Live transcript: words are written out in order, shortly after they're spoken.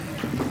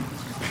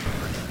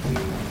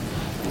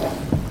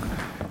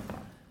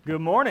Good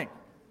morning.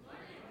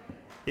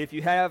 If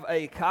you have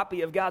a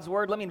copy of God's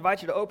Word, let me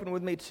invite you to open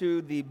with me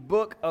to the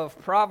book of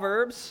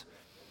Proverbs,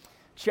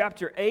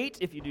 chapter 8.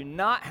 If you do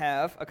not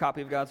have a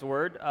copy of God's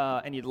Word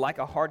and you'd like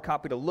a hard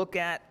copy to look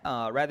at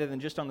rather than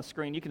just on the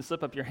screen, you can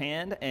slip up your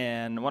hand,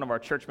 and one of our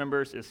church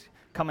members is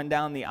coming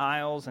down the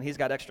aisles, and he's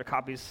got extra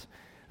copies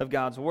of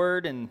God's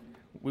Word, and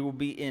we will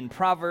be in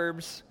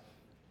Proverbs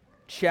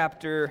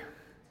chapter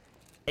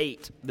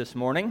 8 this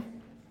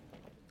morning.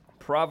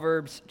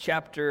 Proverbs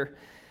chapter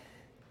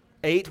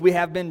 8, we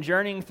have been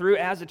journeying through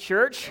as a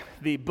church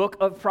the book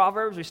of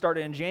Proverbs. We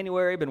started in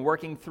January, been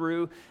working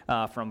through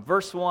from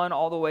verse 1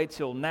 all the way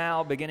till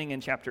now, beginning in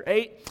chapter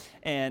 8.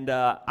 And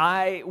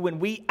when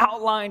we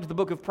outlined the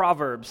book of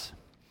Proverbs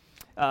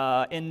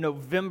in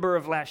November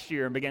of last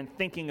year and began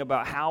thinking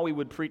about how we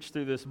would preach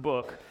through this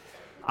book,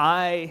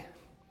 I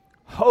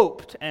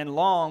hoped and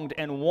longed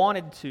and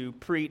wanted to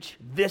preach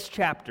this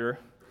chapter,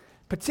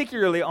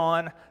 particularly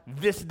on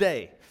this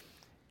day.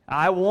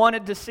 I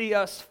wanted to see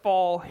us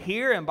fall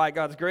here, and by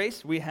God's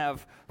grace, we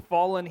have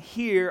fallen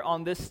here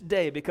on this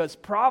day because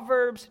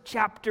Proverbs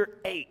chapter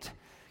 8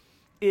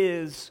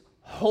 is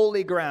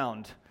holy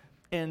ground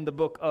in the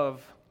book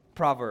of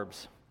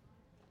Proverbs.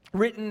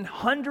 Written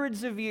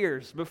hundreds of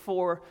years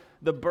before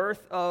the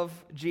birth of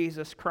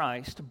Jesus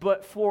Christ,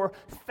 but for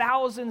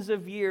thousands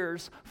of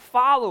years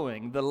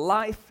following the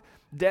life,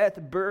 death,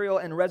 burial,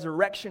 and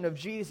resurrection of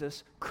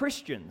Jesus,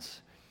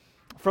 Christians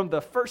from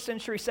the 1st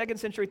century, 2nd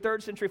century,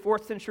 3rd century,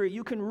 4th century,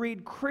 you can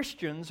read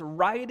Christians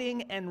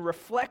writing and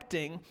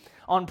reflecting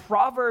on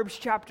Proverbs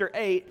chapter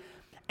 8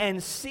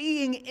 and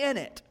seeing in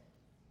it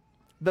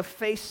the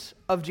face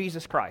of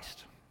Jesus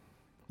Christ.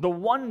 The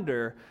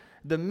wonder,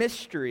 the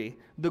mystery,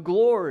 the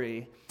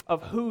glory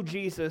of who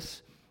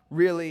Jesus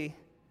really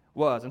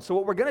was. And so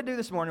what we're going to do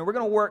this morning, we're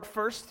going to work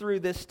first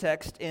through this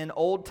text in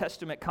Old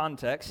Testament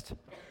context,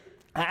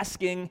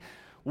 asking,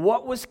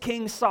 what was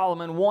King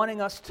Solomon wanting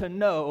us to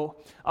know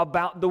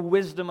about the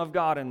wisdom of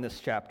God in this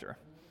chapter?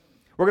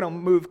 We're going to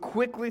move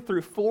quickly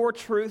through 4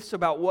 truths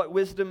about what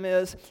wisdom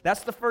is.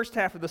 That's the first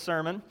half of the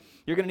sermon.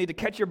 You're going to need to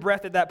catch your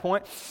breath at that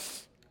point.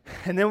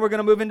 And then we're going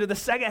to move into the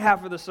second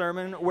half of the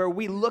sermon where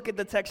we look at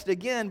the text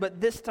again, but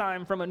this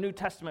time from a New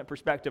Testament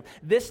perspective.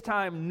 This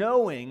time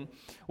knowing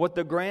what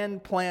the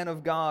grand plan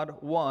of God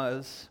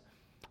was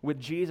with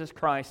Jesus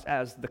Christ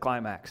as the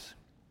climax.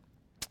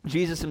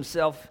 Jesus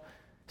himself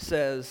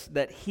says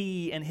that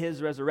he and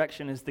his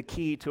resurrection is the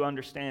key to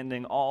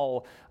understanding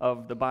all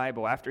of the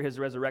Bible. After his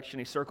resurrection,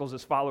 he circles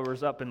his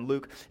followers up in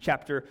Luke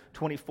chapter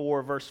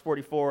 24, verse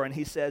 44, and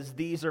he says,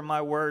 "These are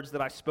my words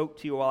that I spoke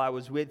to you while I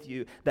was with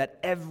you, that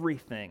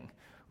everything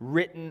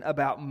written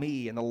about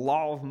me in the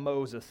law of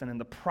Moses and in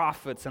the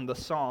prophets and the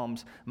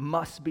Psalms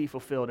must be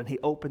fulfilled." And he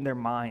opened their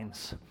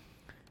minds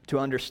to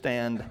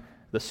understand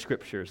the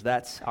Scriptures.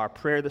 That's our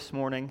prayer this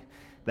morning.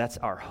 That's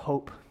our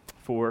hope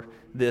for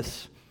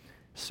this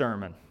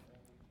sermon.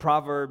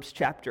 Proverbs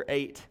chapter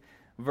 8,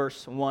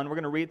 verse 1. We're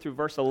going to read through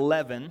verse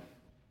 11,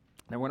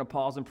 then we're going to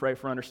pause and pray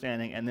for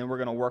understanding, and then we're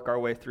going to work our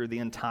way through the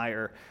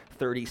entire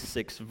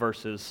 36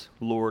 verses,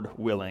 Lord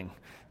willing.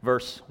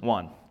 Verse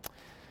 1.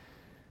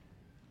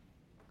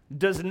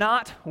 Does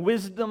not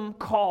wisdom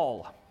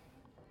call?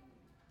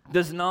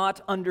 Does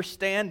not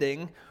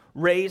understanding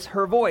raise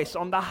her voice?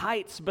 On the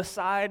heights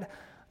beside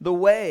the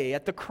way,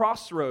 at the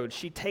crossroads,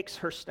 she takes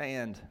her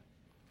stand.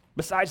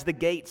 Besides the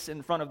gates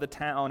in front of the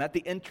town, at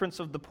the entrance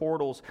of the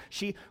portals,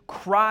 she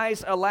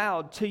cries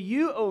aloud, "To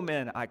you, O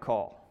men, I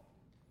call.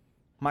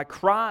 My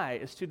cry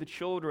is to the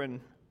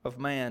children of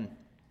man.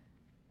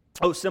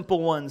 O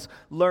simple ones,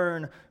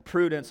 learn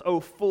prudence. O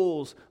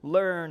fools,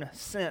 learn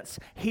sense.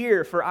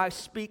 Hear, for I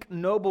speak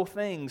noble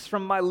things.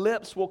 From my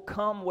lips will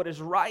come what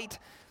is right,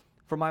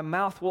 for my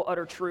mouth will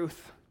utter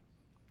truth.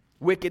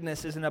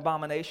 Wickedness is an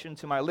abomination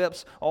to my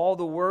lips. All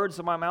the words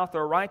of my mouth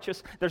are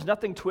righteous. There's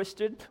nothing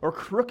twisted or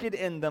crooked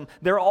in them.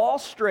 They're all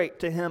straight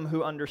to him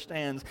who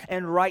understands,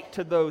 and right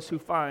to those who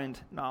find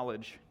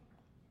knowledge.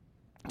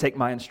 Take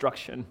my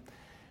instruction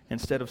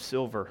instead of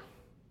silver,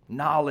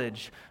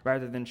 knowledge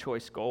rather than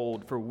choice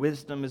gold, for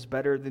wisdom is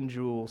better than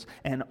jewels,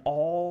 and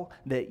all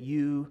that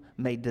you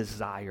may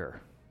desire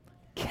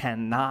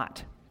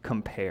cannot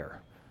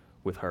compare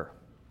with her."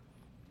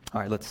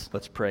 All right,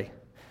 let's pray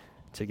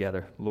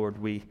together. Lord,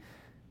 we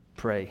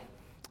pray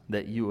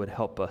that you would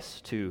help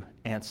us to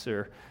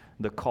answer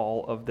the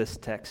call of this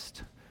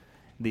text,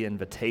 the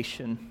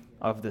invitation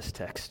of this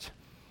text.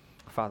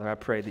 Father, I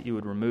pray that you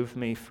would remove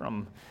me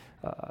from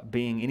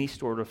being any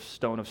sort of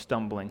stone of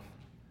stumbling.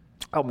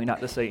 Help me not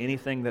to say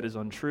anything that is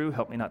untrue.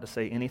 Help me not to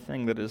say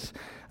anything that is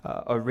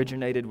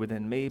originated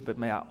within me, but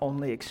may I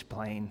only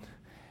explain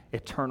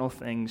eternal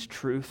things,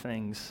 true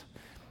things.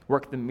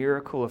 Work the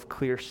miracle of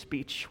clear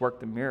speech, work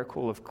the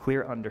miracle of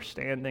clear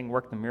understanding,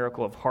 work the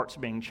miracle of hearts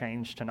being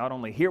changed to not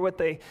only hear what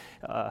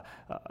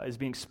is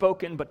being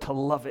spoken, but to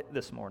love it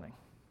this morning,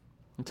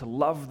 and to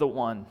love the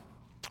one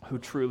who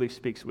truly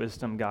speaks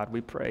wisdom. God, we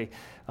pray,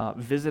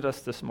 visit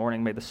us this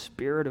morning. May the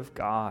Spirit of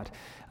God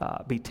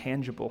be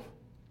tangible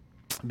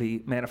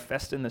be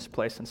manifest in this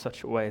place in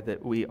such a way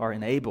that we are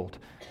enabled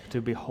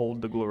to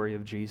behold the glory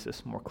of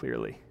Jesus more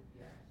clearly.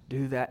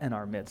 Do that in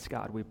our midst,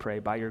 God, we pray,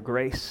 by your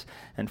grace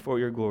and for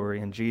your glory.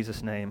 In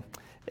Jesus' name,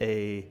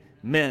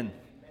 amen.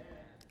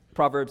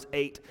 Proverbs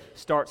 8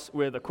 starts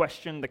with a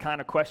question, the kind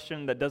of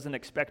question that doesn't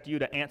expect you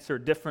to answer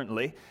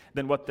differently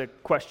than what the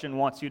question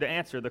wants you to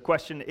answer. The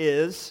question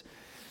is,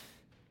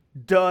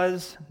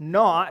 does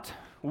not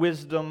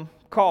wisdom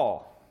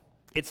call?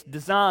 It's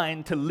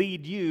designed to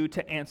lead you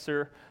to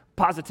answer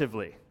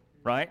positively,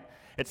 right?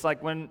 It's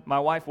like when my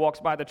wife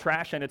walks by the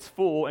trash and it's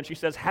full and she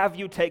says, have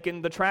you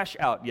taken the trash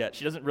out yet?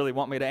 She doesn't really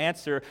want me to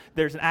answer.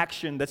 There's an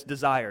action that's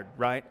desired,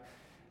 right?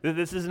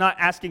 This is not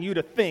asking you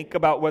to think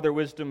about whether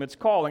wisdom is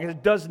calling.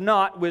 It does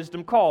not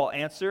wisdom call.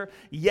 Answer,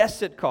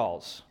 yes it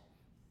calls.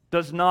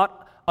 Does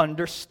not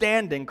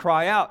understanding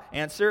cry out?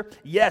 Answer,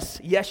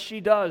 yes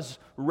she does.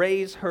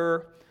 Raise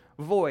her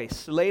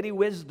voice. Lady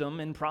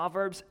Wisdom in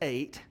Proverbs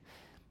 8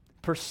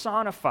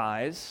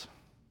 personifies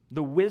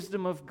the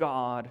wisdom of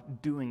God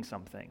doing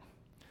something.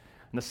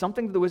 And the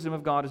something that the wisdom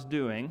of God is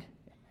doing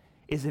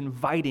is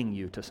inviting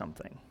you to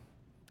something,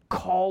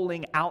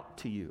 calling out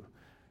to you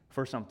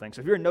for something.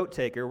 So if you're a note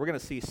taker, we're going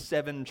to see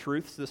 7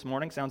 truths this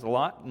morning. Sounds a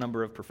lot,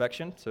 number of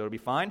perfection, so it'll be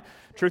fine.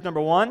 Truth number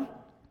 1,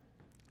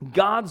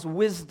 God's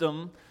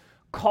wisdom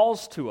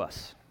calls to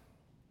us.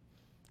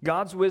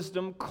 God's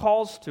wisdom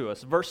calls to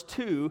us. Verse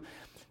 2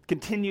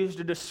 continues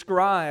to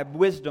describe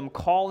wisdom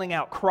calling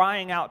out,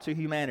 crying out to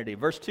humanity.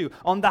 Verse 2,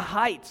 on the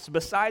heights,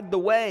 beside the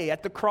way,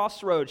 at the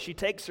crossroads, she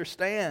takes her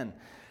stand.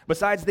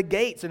 Besides the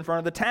gates in front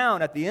of the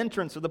town, at the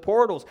entrance of the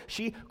portals,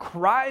 she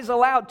cries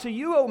aloud, to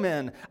you, O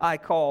men, I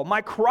call.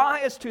 My cry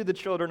is to the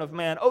children of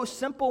man. O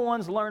simple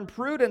ones, learn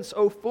prudence.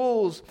 O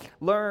fools,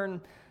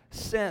 learn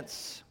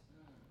sense.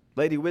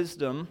 Lady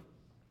Wisdom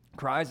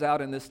cries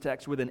out in this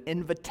text with an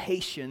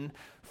invitation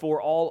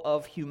for all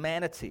of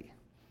humanity.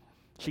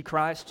 She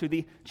cries to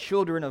the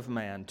children of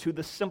man, to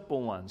the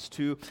simple ones,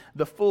 to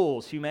the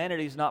fools.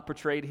 Humanity is not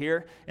portrayed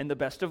here in the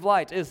best of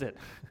light, is it?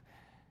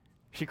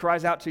 She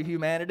cries out to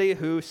humanity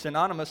who's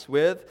synonymous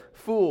with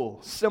fool,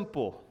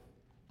 simple.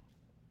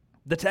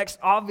 The text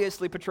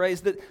obviously portrays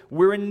that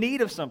we're in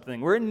need of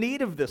something. We're in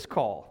need of this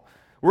call.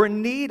 We're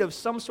in need of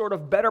some sort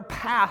of better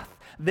path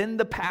than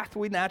the path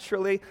we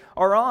naturally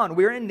are on.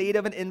 We're in need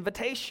of an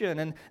invitation.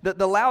 And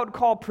the loud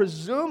call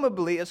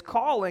presumably is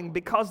calling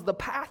because the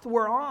path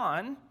we're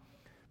on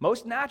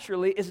most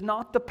naturally is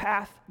not the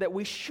path that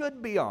we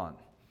should be on,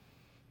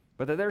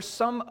 but that there's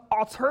some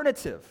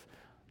alternative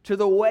to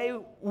the way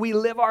we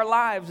live our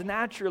lives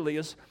naturally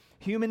as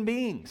human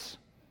beings.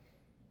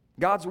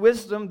 God's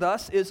wisdom,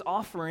 thus, is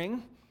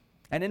offering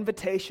an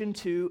invitation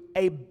to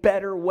a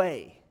better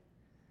way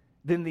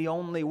than the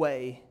only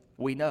way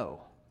we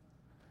know.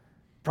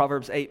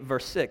 Proverbs 8,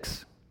 verse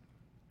 6,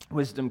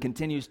 wisdom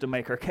continues to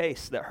make her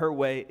case that her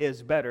way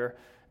is better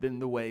than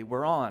the way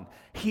we're on.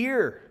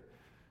 Hear,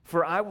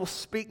 for I will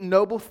speak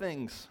noble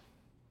things.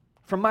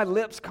 From my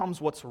lips comes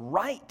what's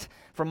right.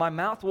 From my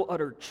mouth will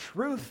utter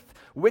truth.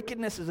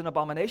 Wickedness is an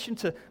abomination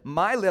to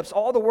my lips.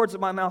 All the words of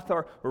my mouth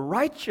are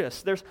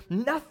righteous. There's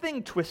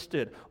nothing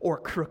twisted or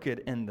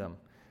crooked in them.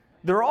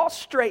 They're all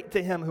straight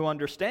to him who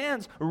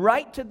understands,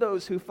 right to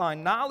those who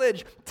find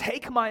knowledge.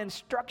 Take my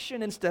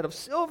instruction instead of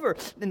silver,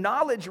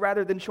 knowledge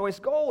rather than choice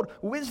gold.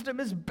 Wisdom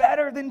is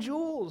better than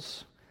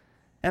jewels.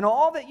 And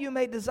all that you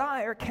may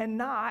desire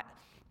cannot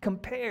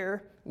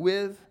compare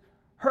with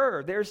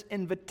her. There's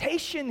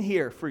invitation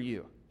here for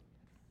you.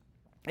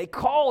 A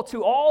call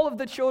to all of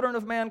the children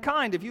of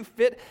mankind. If you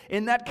fit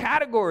in that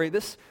category,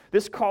 this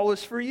call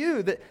is for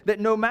you. That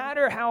no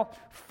matter how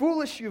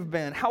foolish you've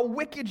been, how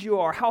wicked you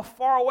are, how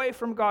far away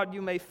from God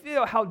you may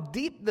feel, how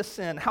deep the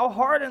sin, how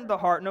hardened the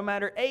heart, no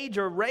matter age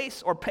or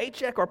race or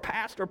paycheck or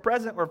past or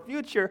present or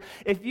future,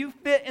 if you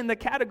fit in the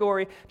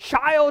category,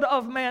 child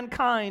of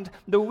mankind,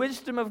 the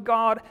wisdom of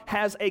God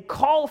has a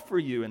call for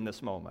you in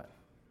this moment.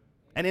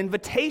 An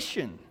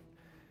invitation.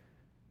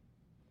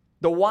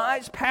 The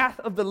wise path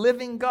of the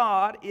living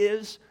God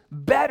is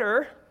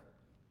better,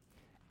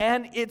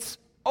 and it's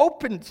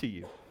open to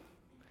you.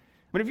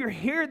 But if you're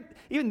here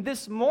even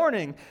this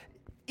morning,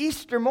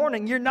 Easter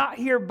morning, you're not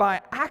here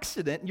by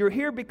accident. You're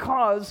here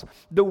because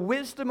the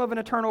wisdom of an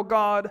eternal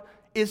God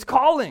is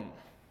calling.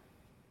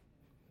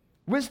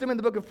 Wisdom in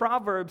the book of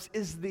Proverbs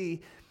is the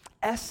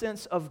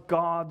essence of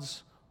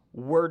God's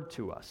word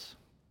to us.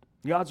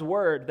 God's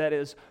word that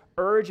is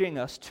urging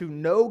us to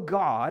know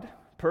God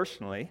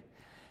personally,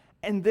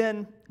 and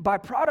then, by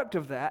product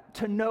of that,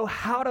 to know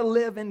how to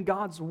live in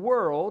God's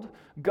world,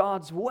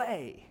 God's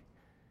way.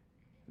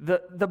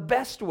 The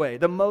best way,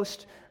 the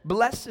most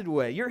blessed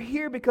way. You're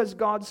here because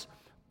God's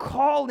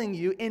calling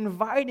you,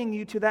 inviting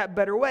you to that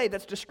better way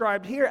that's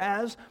described here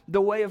as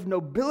the way of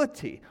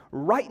nobility,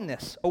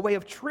 rightness, a way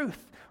of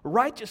truth,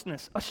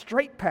 righteousness, a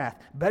straight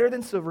path, better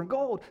than silver and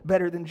gold,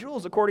 better than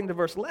jewels, according to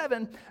verse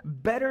 11,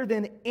 better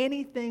than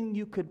anything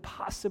you could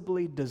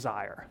possibly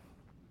desire.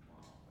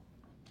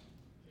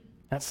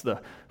 That's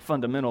the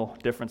fundamental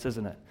difference,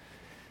 isn't it?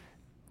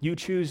 You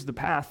choose the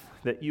path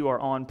that you are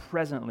on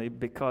presently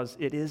because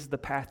it is the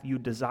path you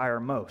desire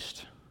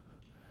most,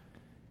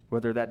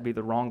 whether that be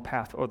the wrong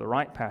path or the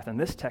right path. And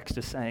this text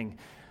is saying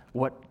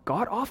what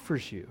God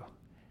offers you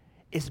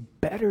is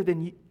better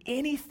than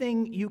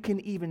anything you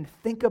can even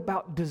think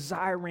about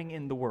desiring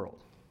in the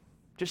world,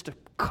 just to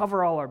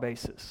cover all our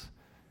bases.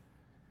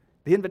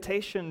 The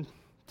invitation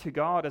to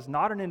God is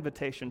not an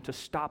invitation to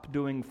stop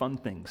doing fun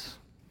things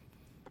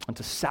and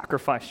to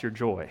sacrifice your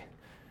joy.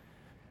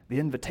 The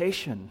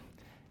invitation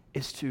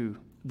is to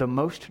the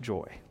most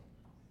joy,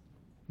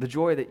 the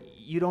joy that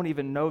you don't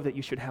even know that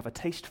you should have a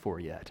taste for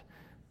yet.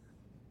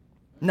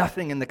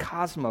 Nothing in the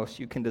cosmos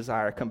you can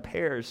desire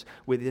compares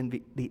with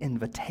the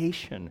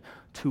invitation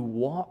to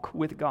walk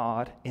with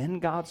God in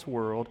God's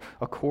world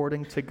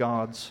according to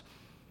God's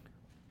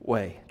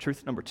way.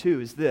 Truth number 2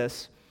 is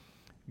this: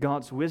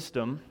 God's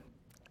wisdom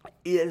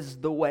is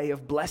the way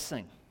of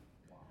blessing.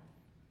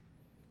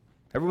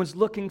 Everyone's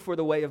looking for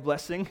the way of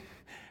blessing.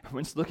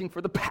 Everyone's looking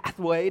for the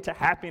pathway to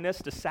happiness,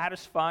 to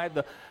satisfy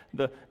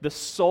the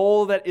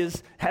soul that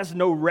has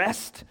no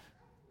rest.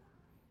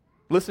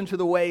 Listen to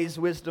the ways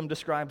wisdom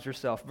describes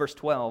herself. Verse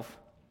 12.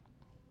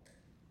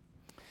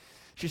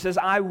 She says,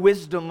 I,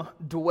 wisdom,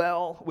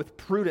 dwell with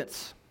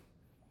prudence.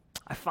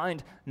 I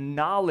find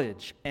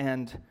knowledge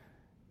and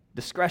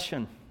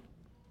discretion.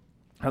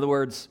 In other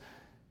words,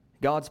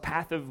 God's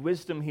path of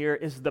wisdom here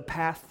is the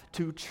path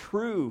to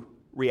true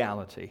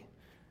reality,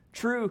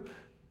 true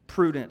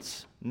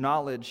prudence,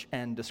 knowledge,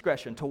 and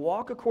discretion. To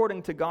walk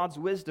according to God's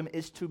wisdom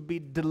is to be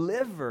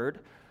delivered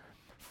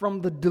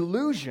from the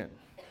delusion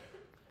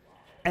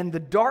and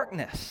the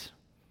darkness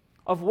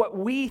of what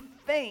we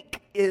think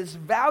is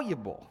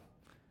valuable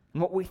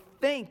and what we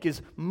think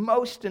is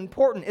most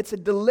important. It's a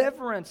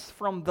deliverance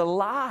from the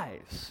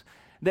lies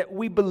that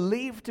we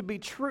believe to be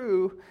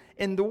true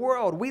in the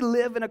world. We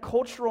live in a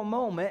cultural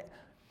moment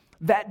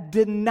that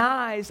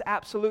denies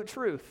absolute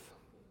truth,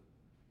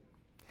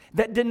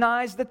 that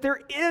denies that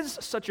there is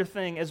such a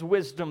thing as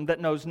wisdom that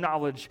knows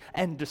knowledge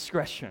and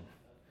discretion.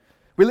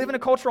 We live in a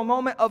cultural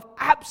moment of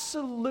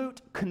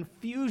absolute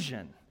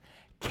confusion,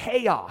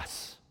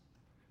 chaos,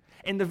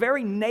 in the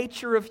very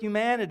nature of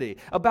humanity,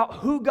 about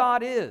who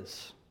God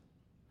is,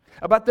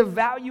 about the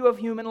value of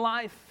human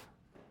life,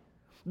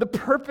 the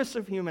purpose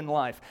of human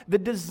life, the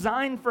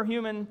design for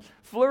human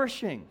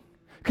flourishing,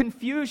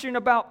 confusion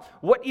about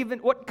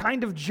what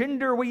kind of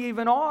gender we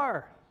even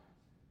are,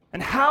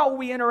 and how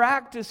we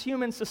interact as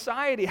human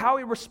society, how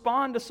we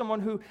respond to someone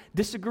who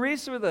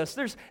disagrees with us.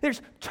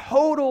 There's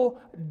total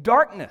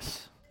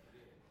darkness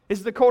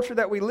is the culture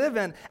that we live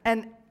in.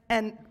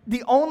 And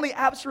the only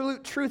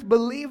absolute truth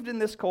believed in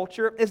this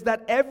culture is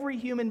that every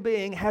human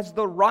being has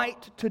the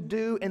right to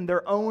do in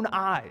their own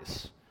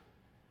eyes,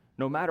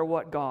 no matter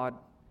what God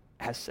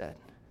has said.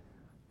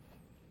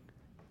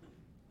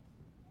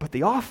 But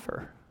the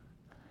offer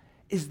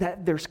is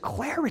that there's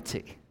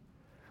clarity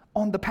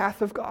on the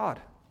path of God.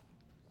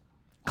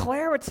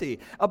 Clarity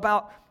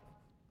about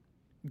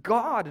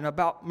God and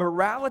about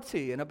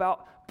morality and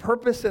about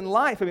purpose in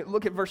life. I mean,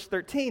 look at verse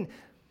 13.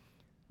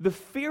 The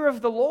fear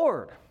of the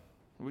Lord,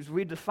 which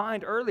we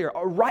defined earlier,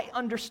 a right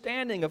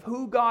understanding of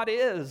who God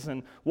is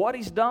and what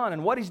He's done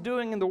and what He's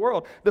doing in the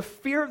world. The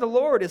fear of the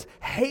Lord is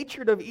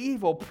hatred of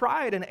evil,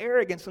 pride and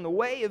arrogance in the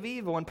way of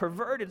evil, and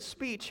perverted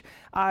speech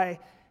I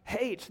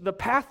hate. The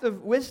path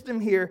of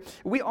wisdom here,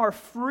 we are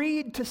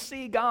freed to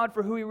see God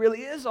for who He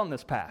really is on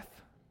this path.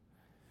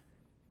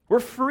 We're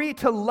free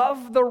to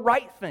love the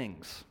right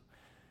things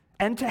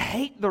and to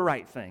hate the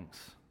right things.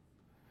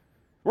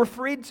 We're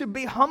free to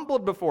be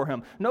humbled before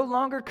Him, no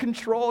longer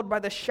controlled by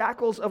the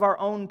shackles of our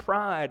own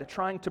pride,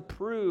 trying to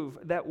prove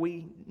that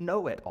we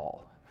know it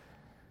all.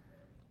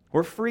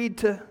 We're free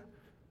to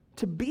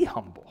be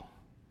humble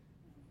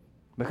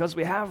because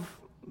we have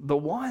the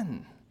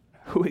one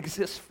who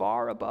exists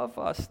far above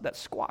us that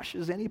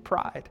squashes any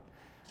pride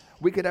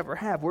we could ever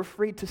have. We're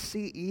free to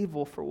see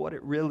evil for what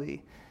it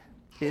really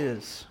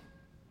is.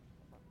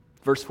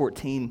 Verse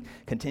 14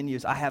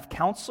 continues, I have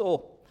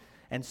counsel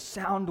and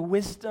sound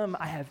wisdom.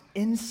 I have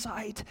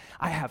insight.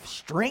 I have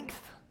strength.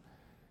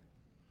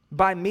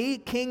 By me,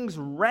 kings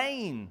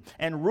reign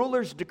and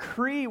rulers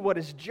decree what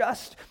is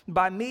just.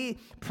 By me,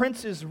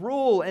 princes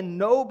rule and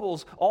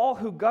nobles, all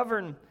who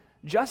govern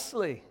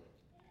justly.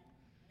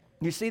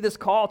 You see this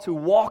call to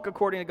walk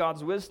according to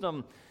God's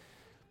wisdom,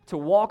 to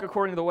walk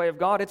according to the way of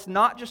God. It's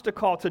not just a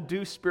call to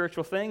do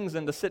spiritual things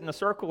and to sit in a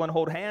circle and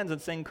hold hands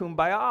and sing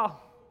kumbaya,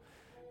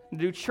 to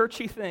do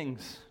churchy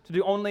things, to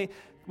do only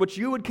what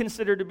you would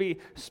consider to be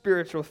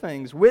spiritual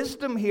things.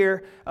 Wisdom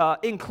here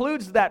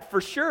includes that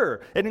for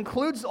sure. It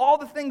includes all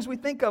the things we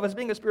think of as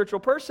being a spiritual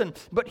person,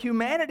 but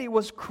humanity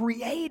was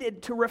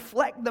created to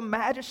reflect the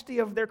majesty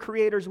of their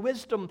Creator's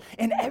wisdom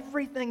in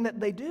everything that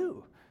they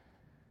do.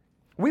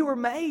 We were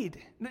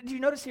made, do you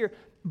notice here,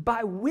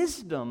 by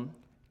wisdom,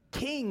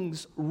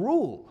 kings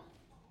rule.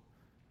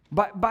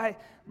 By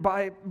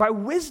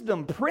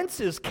wisdom,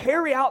 princes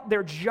carry out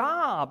their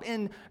job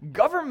in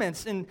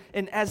governments and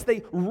as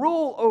they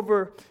rule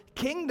over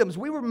kingdoms.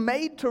 We were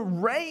made to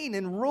reign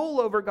and rule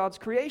over God's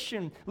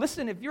creation.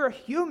 Listen, if you're a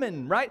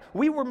human, right,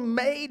 we were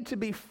made to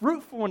be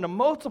fruitful and to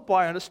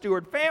multiply and to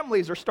steward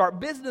families or start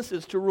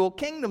businesses, to rule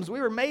kingdoms.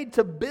 We were made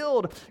to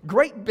build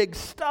great big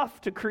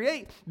stuff, to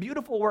create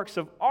beautiful works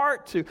of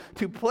art,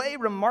 to play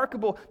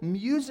remarkable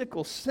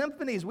musical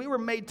symphonies. We were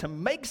made to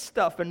make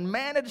stuff and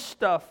manage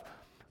stuff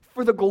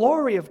for the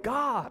glory of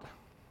God,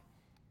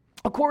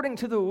 according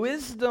to the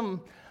wisdom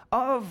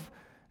of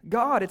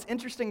God. It's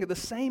interesting that the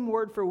same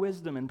word for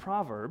wisdom in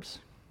Proverbs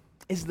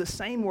is the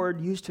same word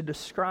used to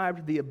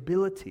describe the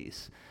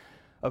abilities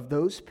of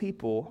those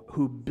people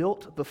who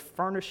built the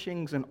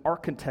furnishings and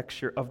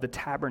architecture of the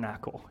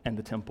tabernacle and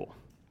the temple.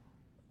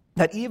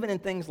 That even in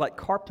things like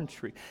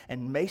carpentry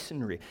and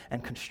masonry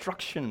and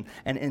construction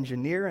and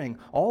engineering,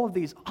 all of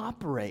these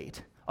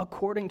operate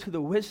according to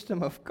the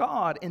wisdom of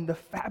God in the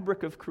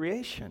fabric of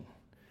creation,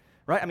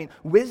 right? I mean,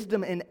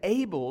 wisdom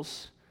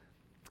enables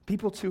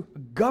people to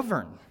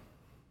govern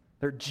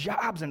their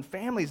jobs and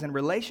families and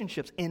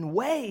relationships in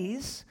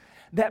ways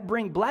that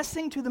bring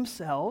blessing to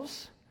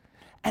themselves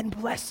and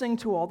blessing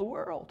to all the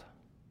world.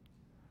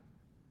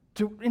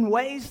 In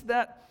ways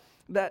that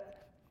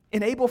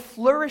enable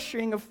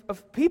flourishing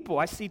of people.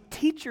 I see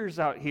teachers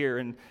out here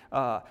and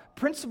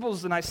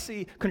principals, and I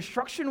see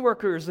construction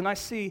workers, and I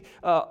see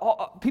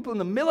people in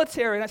the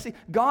military, and I see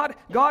God,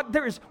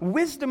 there is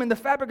wisdom in the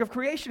fabric of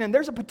creation, and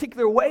there's a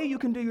particular way you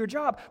can do your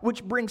job,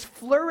 which brings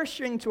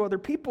flourishing to other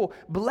people,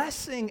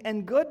 blessing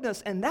and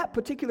goodness, and that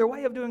particular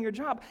way of doing your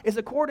job is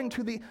according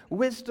to the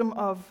wisdom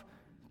of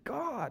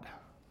God.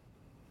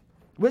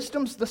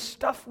 Wisdom's the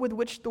stuff with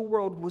which the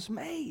world was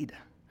made.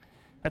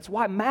 That's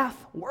why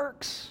math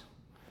works.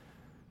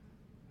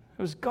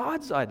 It was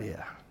God's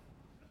idea.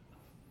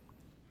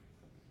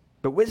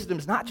 But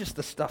wisdom's not just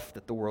the stuff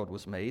that the world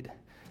was made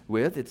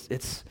with.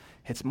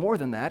 It's more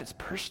than that. It's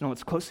personal.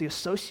 It's closely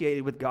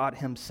associated with God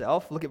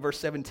himself. Look at verse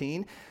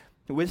 17.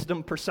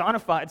 Wisdom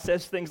personified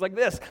says things like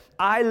this: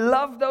 I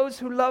love those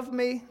who love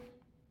me.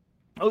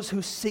 Those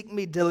who seek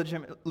me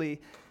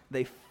diligently,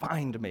 they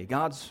find me.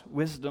 God's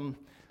wisdom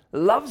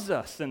loves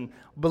us and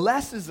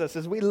blesses us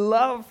as we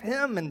love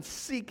him and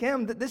seek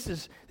him. That this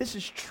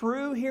is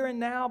true here and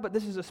now, but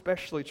this is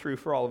especially true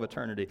for all of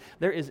eternity.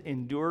 There is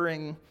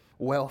enduring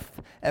wealth,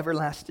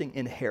 everlasting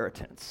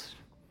inheritance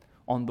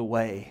on the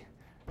way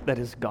that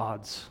is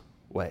God's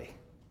way.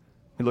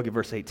 We look at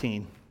verse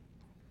 18.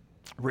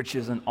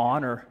 Riches and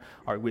honor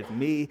are with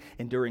me,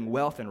 enduring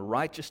wealth and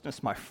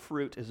righteousness. My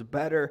fruit is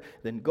better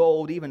than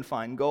gold, even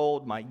fine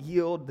gold. My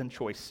yield than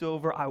choice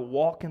silver. I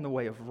walk in the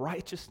way of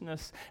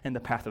righteousness and the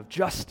path of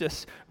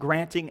justice,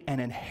 granting an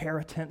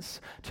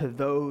inheritance to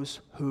those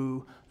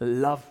who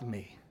love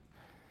me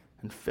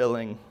and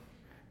filling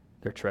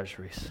their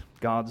treasuries.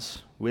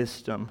 God's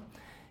wisdom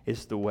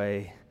is the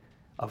way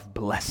of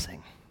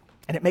blessing.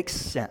 And it makes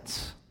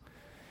sense.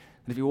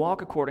 If you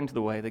walk according to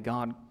the way that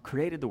God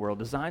created the world,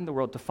 designed the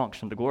world to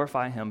function, to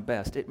glorify him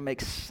best, it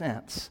makes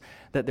sense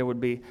that there would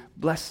be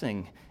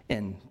blessing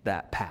in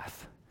that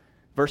path.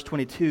 Verse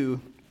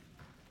 22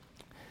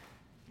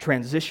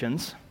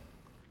 transitions,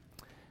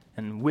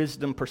 and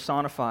wisdom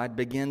personified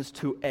begins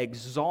to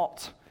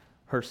exalt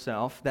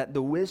herself, that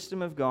the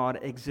wisdom of God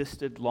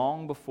existed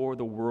long before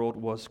the world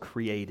was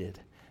created.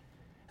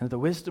 And the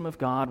wisdom of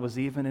God was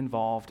even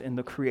involved in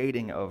the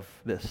creating of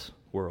this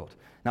world.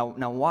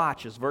 Now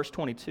watch as verse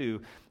 22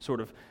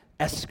 sort of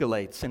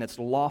escalates in its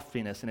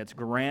loftiness and its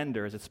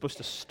grandeur as it's supposed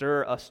to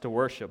stir us to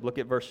worship. Look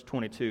at verse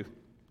 22.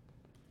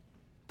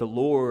 The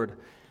Lord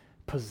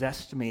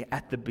possessed me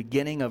at the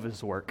beginning of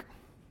his work,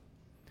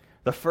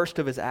 the first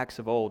of his acts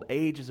of old.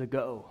 Ages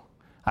ago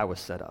I was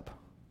set up.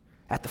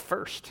 At the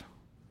first,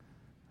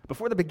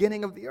 before the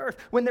beginning of the earth,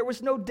 when there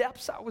was no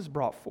depths, I was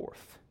brought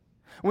forth.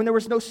 When there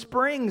was no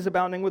springs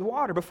abounding with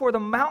water, before the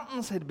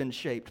mountains had been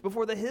shaped,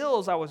 before the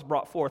hills I was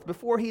brought forth,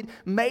 before he'd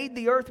made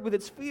the earth with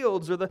its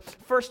fields, or the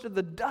first of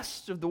the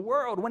dust of the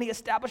world, when he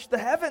established the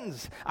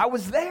heavens, I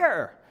was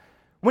there.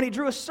 When he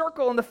drew a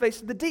circle in the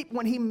face of the deep,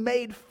 when he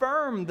made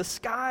firm the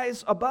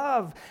skies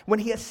above, when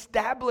he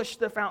established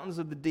the fountains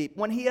of the deep,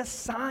 when he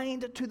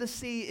assigned to the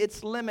sea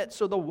its limit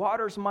so the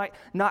waters might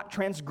not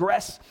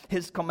transgress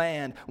his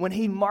command, when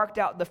he marked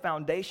out the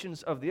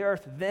foundations of the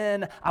earth,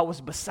 then I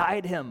was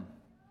beside him,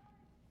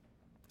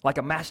 like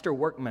a master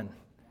workman.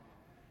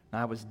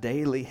 I was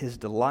daily his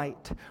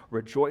delight,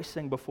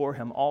 rejoicing before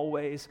him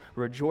always,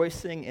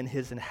 rejoicing in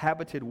his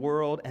inhabited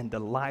world and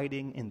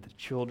delighting in the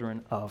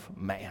children of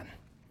man.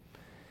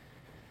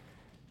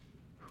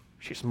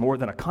 She's more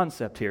than a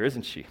concept here,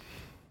 isn't she?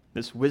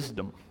 This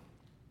wisdom.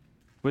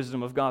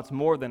 Wisdom of God's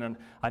more than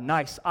a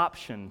nice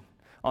option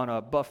on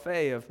a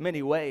buffet of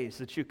many ways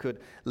that you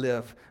could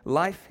live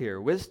life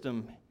here.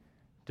 Wisdom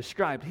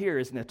described here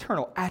is an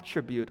eternal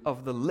attribute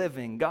of the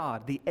living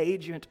God, the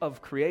agent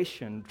of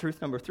creation.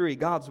 Truth number 3,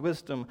 God's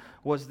wisdom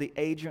was the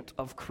agent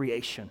of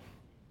creation.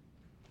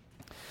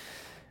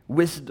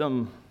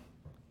 Wisdom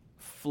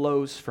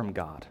flows from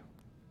God.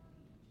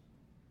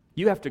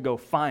 You have to go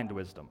find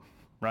wisdom,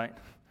 right?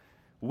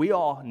 We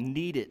all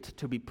need it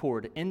to be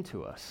poured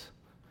into us.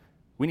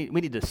 We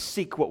need to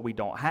seek what we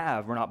don't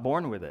have. We're not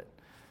born with it.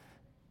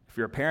 If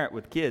you're a parent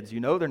with kids, you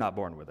know they're not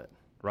born with it,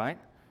 right?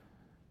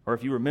 Or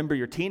if you remember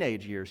your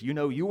teenage years, you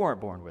know you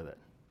weren't born with it.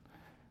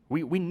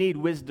 We need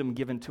wisdom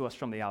given to us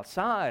from the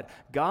outside.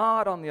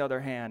 God, on the other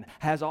hand,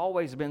 has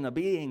always been the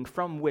being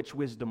from which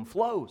wisdom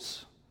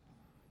flows.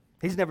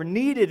 He's never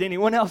needed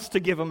anyone else to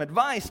give him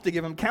advice, to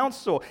give him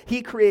counsel.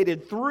 He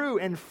created through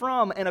and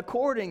from and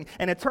according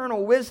an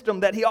eternal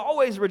wisdom that he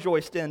always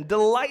rejoiced in,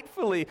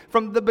 delightfully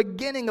from the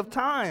beginning of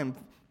time.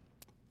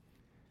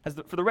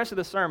 For the rest of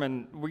the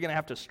sermon, we're going to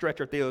have to stretch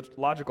our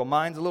theological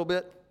minds a little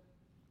bit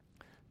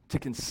to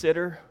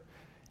consider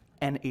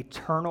an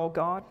eternal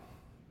God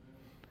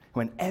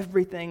when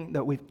everything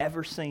that we've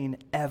ever seen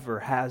ever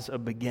has a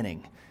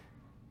beginning.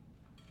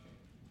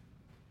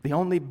 The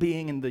only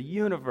being in the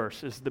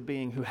universe is the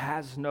being who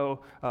has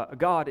no,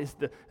 God is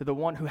the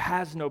one who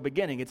has no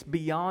beginning. It's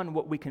beyond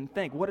what we can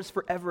think. What does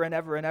forever and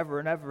ever and ever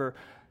and ever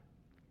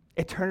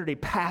eternity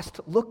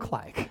past look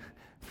like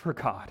for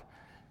God?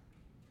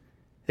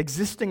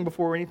 Existing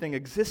before anything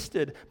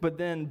existed, but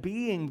then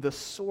being the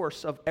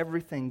source of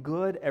everything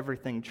good,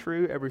 everything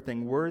true,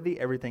 everything worthy,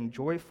 everything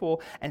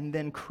joyful, and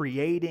then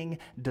creating,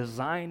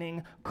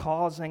 designing,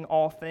 causing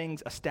all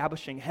things,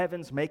 establishing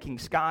heavens, making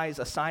skies,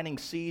 assigning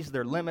seas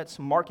their limits,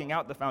 marking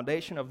out the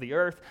foundation of the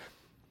earth,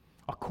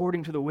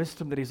 according to the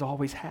wisdom that he's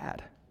always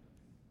had.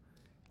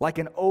 Like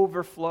an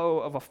overflow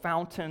of a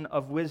fountain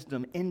of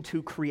wisdom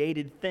into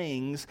created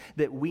things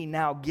that we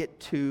now get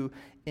to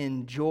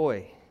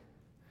enjoy.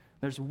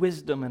 There's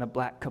wisdom in a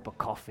black cup of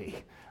coffee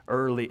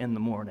early in the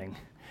morning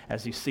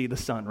as you see the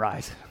sun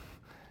rise.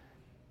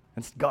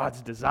 It's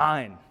God's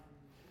design.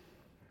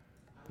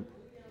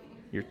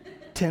 Your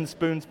 10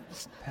 spoons,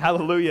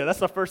 hallelujah. That's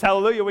the first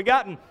hallelujah we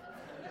gotten.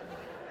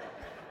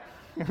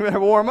 You better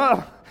warm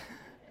up.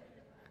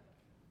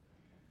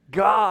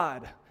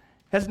 God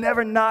has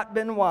never not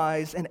been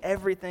wise, and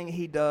everything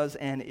he does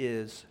and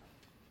is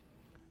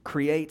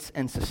creates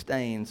and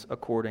sustains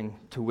according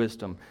to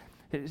wisdom.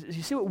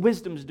 You see what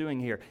wisdom's doing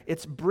here?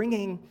 It's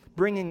bringing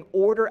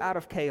order out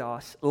of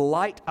chaos,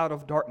 light out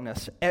of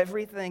darkness,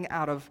 everything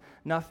out of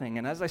nothing.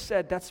 And as I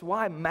said, that's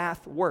why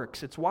math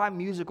works. It's why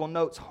musical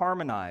notes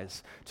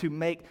harmonize to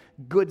make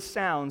good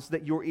sounds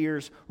that your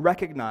ears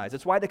recognize.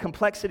 It's why the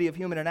complexity of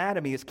human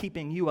anatomy is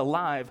keeping you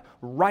alive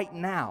right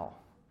now.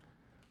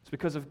 It's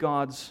because of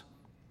God's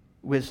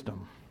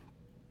wisdom.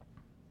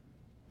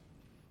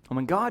 And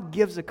when God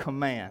gives a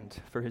command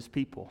for his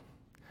people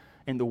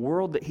in the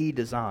world that he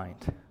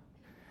designed,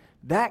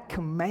 that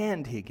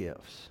command he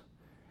gives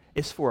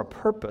is for a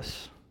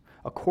purpose,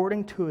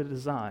 according to a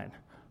design,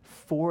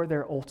 for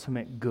their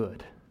ultimate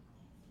good.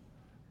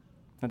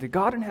 Now, the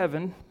God in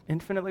heaven,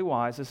 infinitely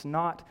wise, is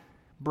not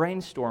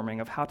brainstorming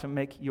of how to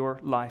make your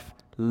life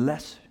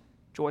less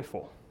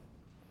joyful,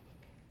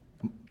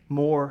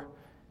 more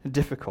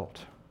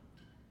difficult.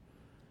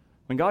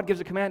 When God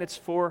gives a command, it's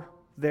for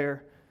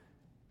their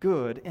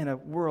good in a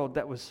world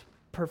that was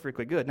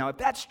perfectly good. Now, if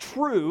that's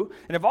true,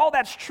 and if all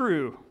that's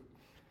true,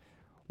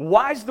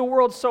 why is the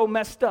world so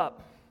messed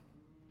up,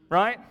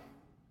 right?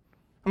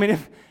 I mean,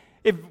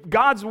 if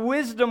God's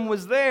wisdom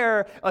was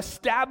there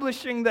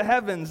establishing the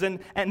heavens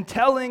and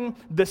telling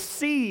the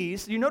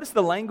seas, you notice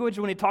the language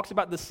when he talks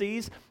about the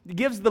seas? He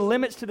gives the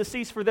limits to the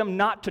seas for them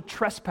not to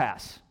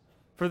trespass,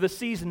 for the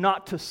seas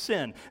not to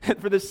sin,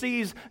 for the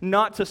seas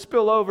not to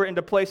spill over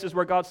into places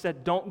where God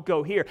said, don't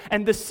go here.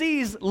 And the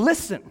seas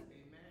listen. Amen.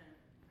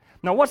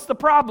 Now, what's the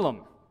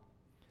problem?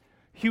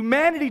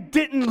 Humanity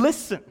didn't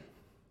listen.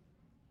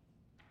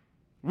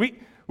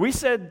 We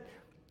said,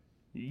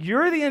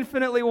 you're the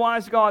infinitely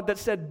wise God that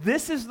said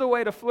this is the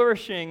way to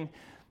flourishing,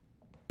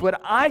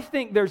 but I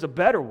think there's a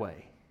better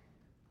way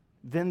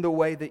than the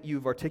way that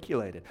you've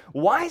articulated.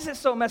 Why is it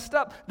so messed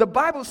up? The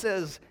Bible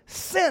says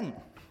sin.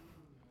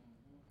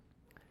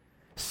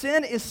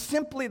 Sin is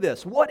simply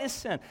this. What is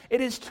sin?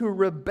 It is to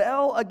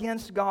rebel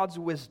against God's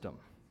wisdom.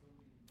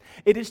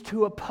 It is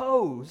to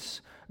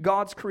oppose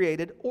God's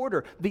created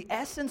order. The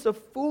essence of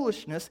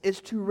foolishness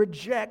is to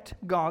reject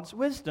God's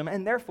wisdom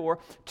and therefore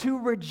to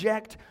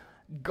reject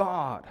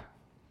God.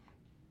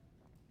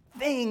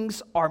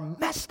 Things are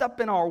messed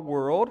up in our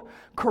world,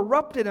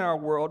 corrupted in our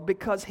world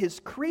because his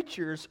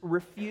creatures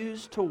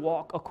refuse to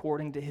walk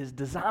according to his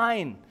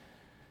design.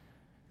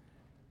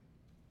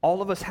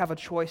 All of us have a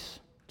choice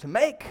to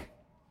make.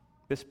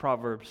 This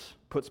Proverbs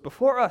puts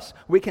before us.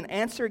 We can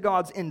answer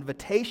God's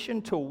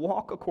invitation to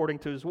walk according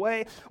to his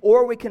way,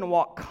 or we can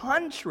walk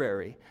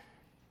contrary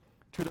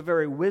to the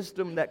very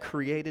wisdom that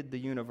created the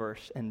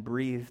universe and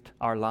breathed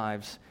our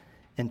lives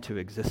into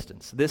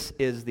existence. This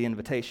is the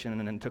invitation,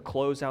 and to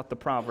close out the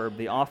proverb,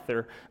 the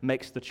author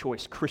makes the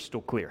choice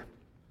crystal clear.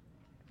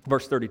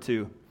 Verse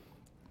 32.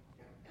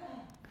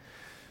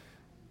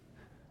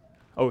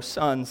 O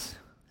sons,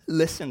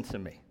 listen to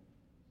me.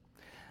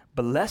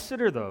 Blessed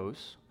are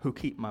those who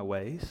keep my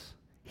ways,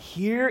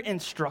 Hear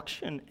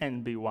instruction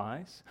and be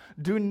wise.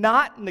 Do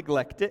not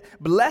neglect it.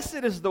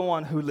 Blessed is the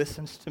one who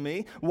listens to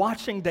me,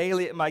 watching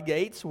daily at my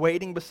gates,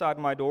 waiting beside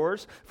my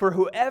doors. For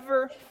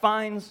whoever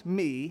finds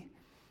me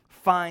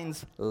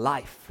finds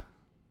life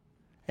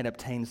and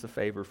obtains the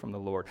favor from the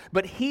Lord.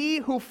 But he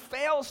who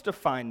fails to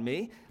find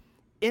me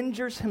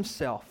injures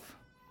himself.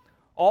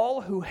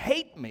 All who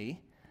hate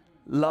me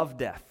love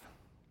death.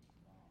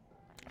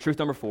 Truth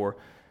number 4,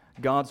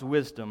 God's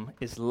wisdom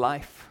is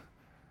life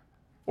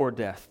or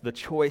death. The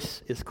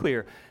choice is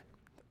clear.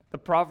 The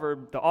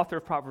author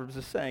of Proverbs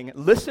is saying,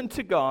 listen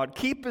to God,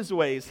 keep his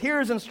ways, hear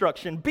his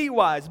instruction, be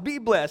wise, be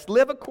blessed,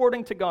 live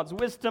according to God's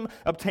wisdom,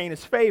 obtain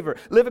his favor.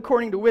 Live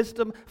according to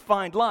wisdom,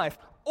 find life.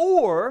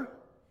 Or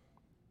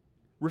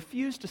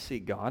refuse to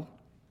seek God,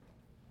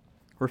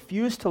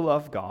 refuse to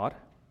love God,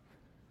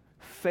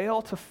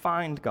 fail to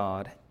find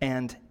God,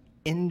 and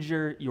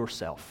injure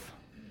yourself.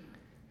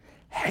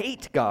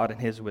 Hate God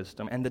and his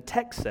wisdom. And the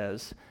text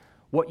says,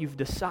 what you've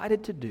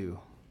decided to do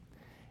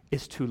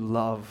is to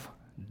love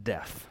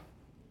death.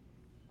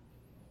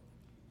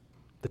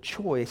 The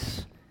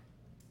choice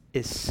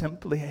is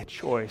simply a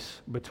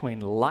choice between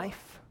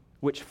life,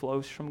 which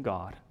flows from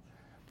God,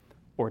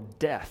 or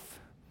death,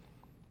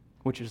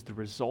 which is the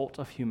result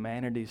of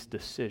humanity's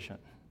decision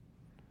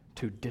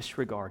to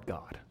disregard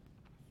God.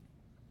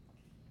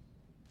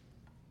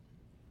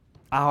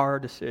 Our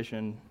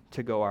decision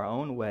to go our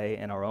own way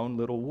in our own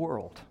little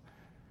world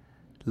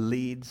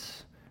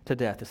leads to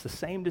death. It's the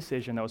same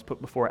decision that was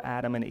put before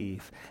Adam and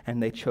Eve,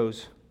 and they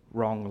chose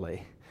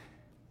wrongly.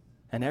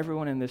 And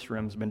everyone in this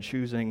room has been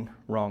choosing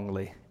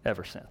wrongly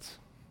ever since.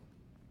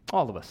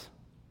 All of us.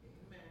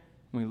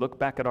 When we look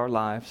back at our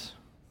lives,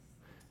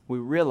 we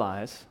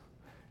realize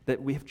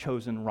that we have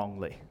chosen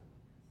wrongly.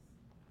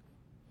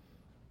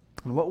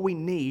 And what we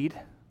need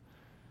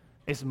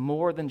is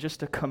more than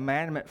just a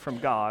commandment from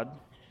God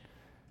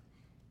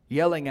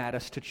yelling at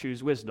us to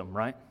choose wisdom,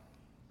 right?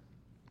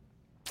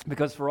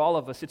 Because for all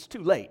of us, it's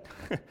too late.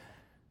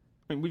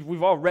 I mean,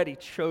 we've already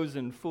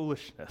chosen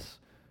foolishness.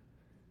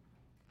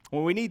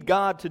 Well, we need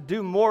God to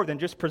do more than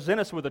just present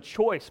us with a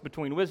choice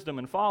between wisdom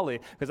and folly.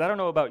 Because I don't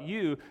know about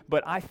you,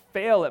 but I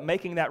fail at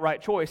making that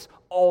right choice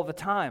all the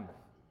time.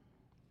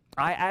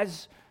 I,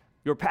 as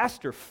your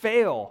pastor,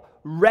 fail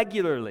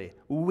regularly,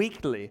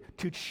 weekly,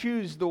 to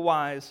choose the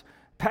wise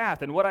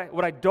path. And what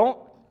I don't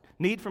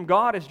need from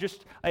God is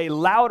just a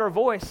louder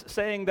voice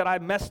saying that I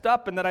messed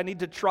up and that I need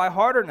to try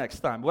harder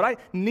next time. What I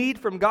need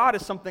from God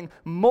is something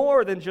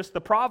more than just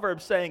the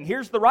Proverbs saying,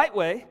 here's the right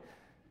way.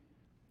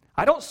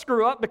 I don't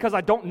screw up because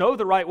I don't know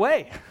the right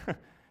way.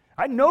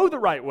 I know the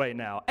right way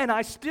now, and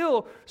I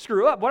still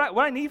screw up. What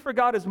I need for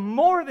God is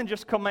more than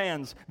just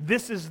commands,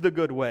 this is the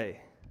good way.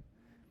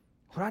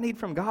 What I need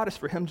from God is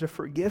for him to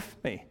forgive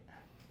me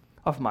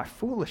of my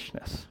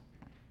foolishness,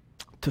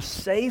 to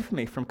save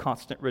me from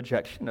constant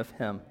rejection of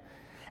him,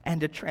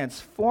 and to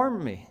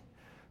transform me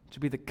to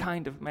be the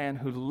kind of man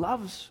who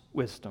loves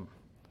wisdom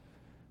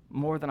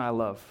more than I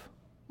love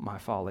my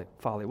folly.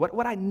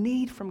 What I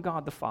need from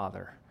God the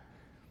Father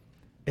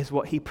is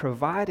what he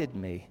provided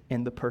me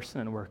in the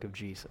person and work of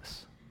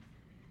Jesus.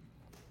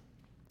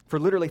 For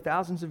literally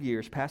thousands of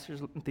years, pastors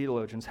and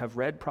theologians have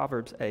read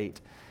Proverbs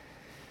 8,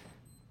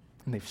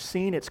 and they've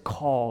seen its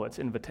call, its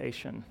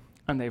invitation,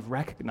 and they've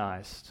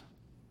recognized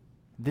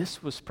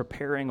this was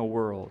preparing a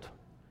world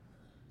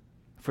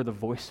for the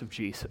voice of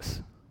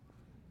Jesus.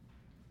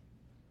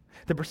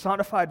 The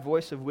personified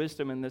voice of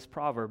wisdom in this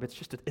proverb,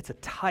 it's a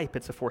type,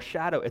 it's a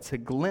foreshadow, it's a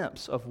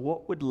glimpse of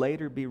what would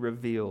later be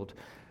revealed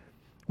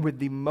with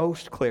the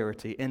most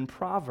clarity in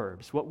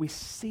Proverbs. What we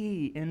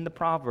see in the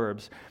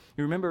Proverbs,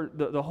 you remember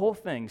the whole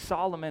thing.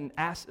 Solomon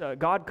asks,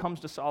 God comes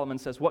to Solomon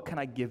and says, what can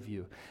I give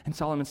you? And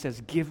Solomon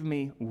says, give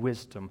me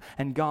wisdom.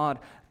 And God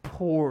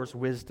pours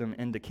wisdom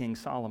into King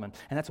Solomon.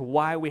 And that's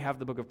why we have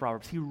the book of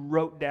Proverbs. He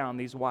wrote down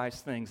these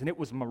wise things, and it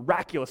was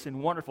miraculous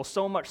and wonderful,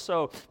 so much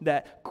so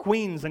that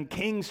queens and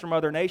kings from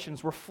other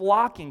nations were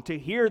flocking to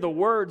hear the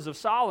words of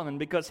Solomon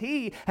because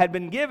he had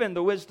been given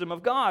the wisdom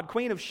of God.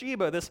 Queen of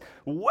Sheba, this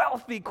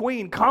wealthy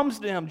queen, comes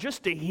to him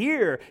just to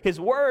hear his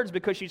words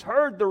because she's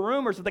heard the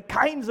rumors of the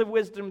kinds of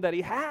wisdom that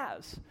he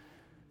has.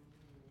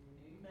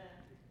 Amen.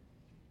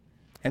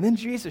 And then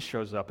Jesus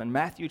shows up in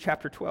Matthew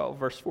chapter 12,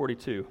 verse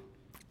 42.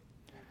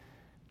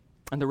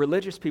 And the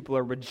religious people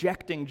are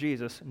rejecting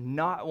Jesus,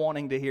 not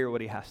wanting to hear what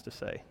he has to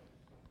say.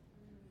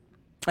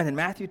 And in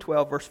Matthew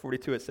 12, verse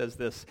 42, it says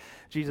this.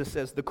 Jesus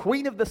says, the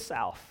queen of the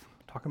south,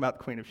 talking about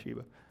the queen of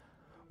Sheba,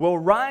 will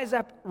rise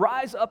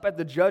up at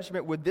the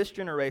judgment with this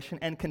generation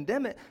and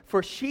condemn it,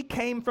 for she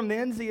came from the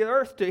ends of the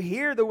earth to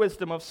hear the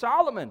wisdom of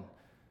Solomon.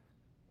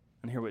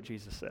 And hear what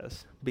Jesus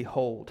says.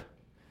 Behold,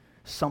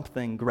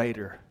 something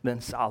greater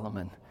than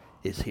Solomon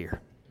is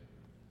here.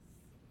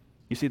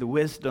 You see, the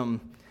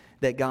wisdom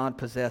that God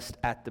possessed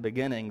at the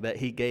beginning, that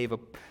he gave a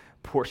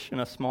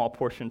small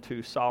portion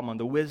to Solomon,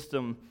 the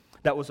wisdom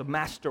that was a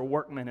master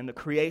workman in the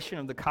creation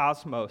of the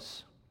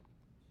cosmos,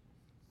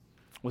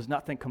 was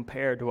nothing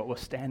compared to what was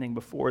standing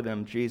before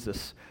them,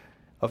 Jesus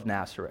of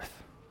Nazareth.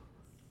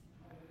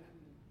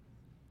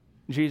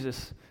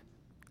 Jesus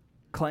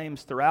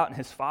claims throughout, and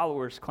his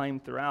followers claim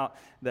throughout,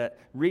 that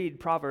read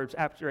Proverbs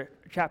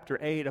chapter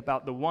 8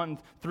 about the one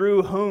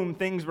through whom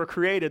things were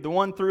created, the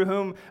one through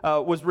whom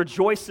was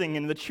rejoicing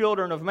in the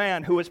children of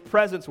man, who was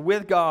present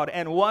with God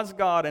and was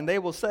God, and they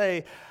will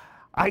say,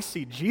 I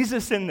see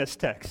Jesus in this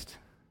text.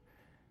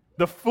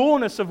 The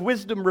fullness of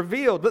wisdom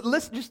revealed. But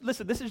listen,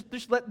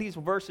 just let these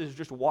verses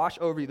just wash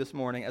over you this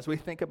morning as we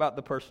think about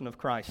the person of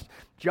Christ.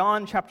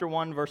 John chapter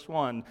 1, verse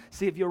 1.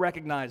 See if you'll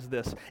recognize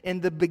this. In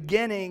the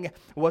beginning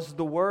was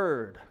the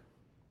Word,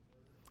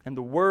 and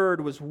the Word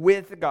was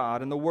with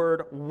God, and the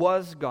Word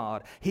was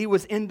God. He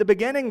was in the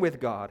beginning with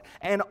God,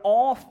 and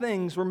all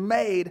things were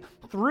made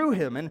through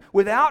Him, and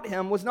without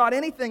Him was not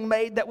anything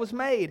made that was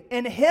made.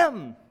 In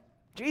Him,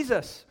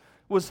 Jesus,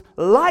 was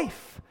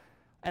life,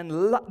 and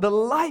the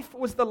life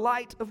was the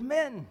light of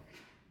men.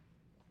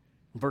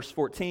 Verse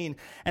 14,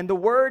 and the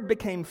Word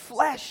became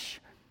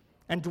flesh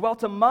and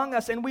dwelt among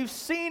us, and we've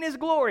seen His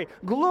glory,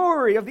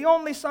 glory of the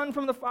only Son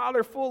from the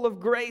Father, full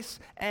of grace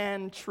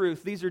and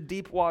truth. These are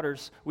deep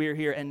waters. We are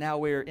here, and now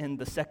we're in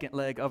the second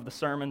leg of the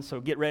sermon, so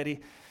get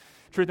ready.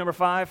 Truth number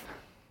 5,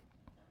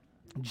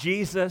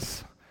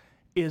 Jesus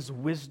is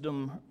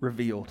wisdom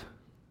revealed.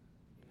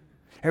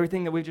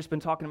 Everything that we've just been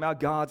talking about,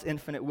 God's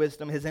infinite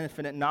wisdom, His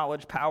infinite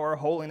knowledge, power,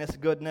 holiness,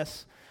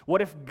 goodness.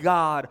 What if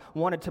God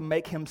wanted to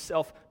make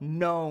Himself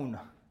known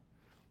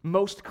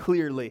most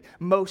clearly,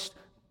 most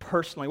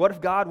personally? What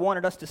if God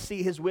wanted us to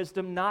see His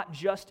wisdom not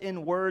just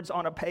in words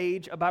on a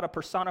page about a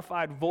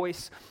personified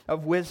voice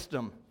of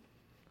wisdom?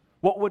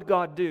 What would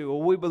God do?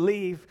 Well, we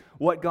believe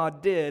what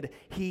God did.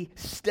 He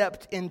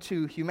stepped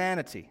into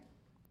humanity.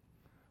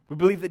 We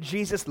believe that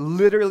Jesus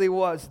literally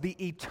was the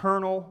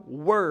eternal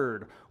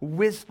Word,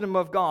 wisdom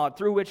of God,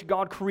 through which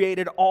God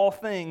created all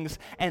things,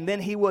 and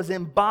then He was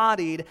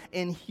embodied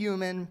in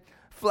human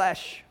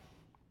flesh.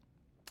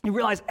 You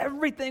realize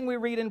everything we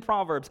read in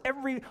Proverbs,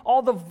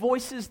 all the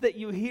voices that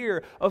you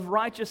hear of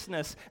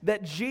righteousness,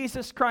 that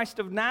Jesus Christ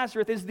of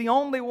Nazareth is the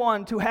only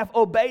one to have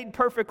obeyed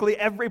perfectly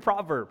every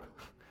proverb.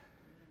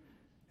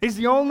 He's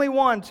the only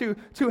one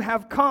to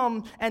have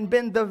come and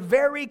been the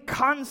very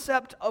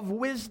concept of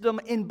wisdom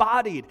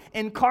embodied,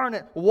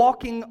 incarnate,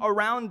 walking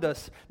around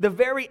us. The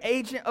very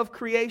agent of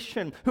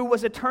creation who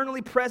was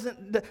eternally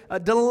present,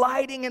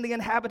 delighting in the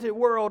inhabited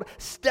world,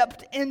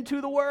 stepped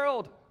into the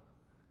world.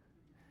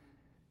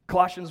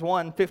 Colossians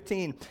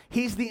 1:15,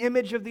 He's the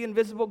image of the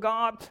invisible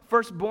God,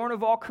 firstborn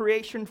of all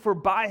creation, for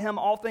by Him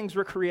all things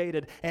were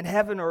created, in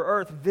heaven or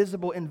earth,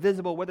 visible,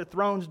 invisible, whether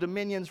thrones,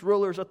 dominions,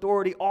 rulers,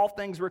 authority, all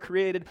things were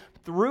created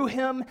through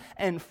Him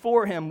and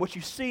for Him. What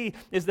you see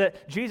is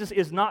that Jesus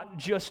is not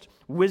just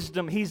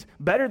wisdom. He's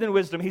better than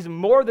wisdom. He's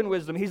more than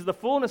wisdom. He's the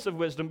fullness of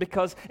wisdom,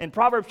 because in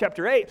Proverbs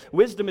chapter 8,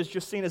 wisdom is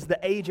just seen as the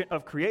agent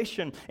of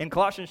creation. In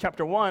Colossians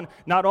chapter 1,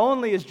 not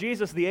only is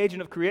Jesus the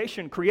agent of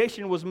creation,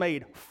 creation was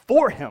made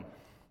for Him.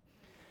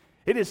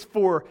 It is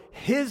for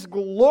His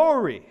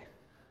glory.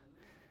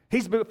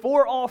 He's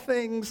before all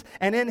things,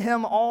 and in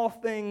Him all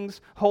things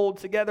hold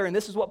together. And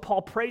this is what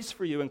Paul prays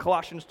for you in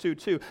Colossians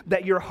 2:2,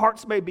 that your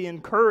hearts may be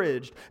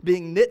encouraged,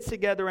 being knit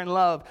together in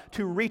love,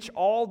 to reach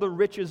all the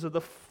riches of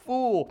the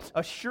full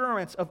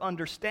assurance of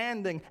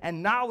understanding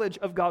and knowledge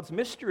of God's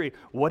mystery.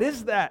 What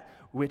is that?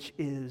 Which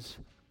is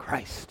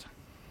Christ.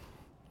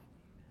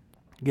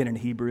 Again, in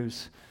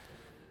Hebrews,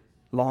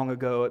 long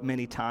ago, at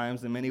many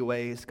times, in many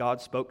ways,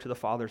 God spoke to the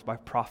fathers by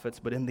prophets,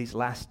 but in these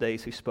last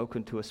days He's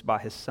spoken to us by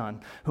His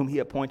Son, whom He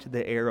appointed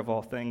the heir of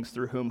all things,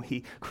 through whom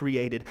He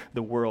created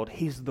the world.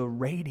 He's the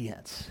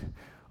radiance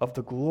of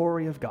the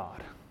glory of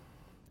God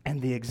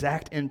and the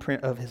exact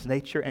imprint of His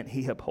nature, and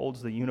He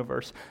upholds the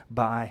universe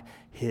by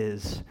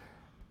His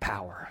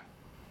power.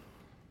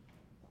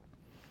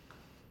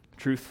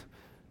 Truth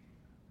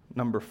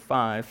number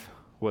 5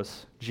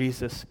 was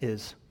Jesus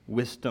is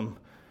wisdom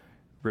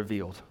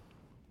revealed.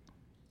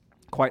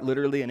 Quite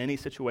literally, in any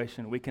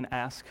situation, we can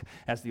ask,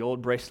 as the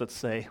old bracelets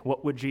say,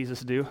 what would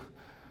Jesus do?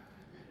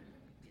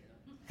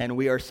 And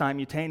we are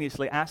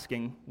simultaneously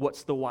asking,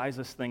 what's the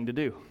wisest thing to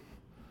do?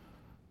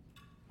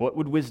 What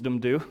would wisdom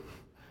do?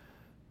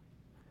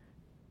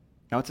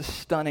 Now, it's a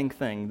stunning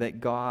thing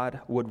that God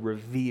would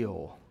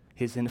reveal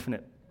His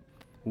infinite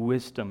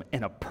wisdom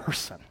in a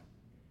person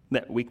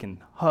that we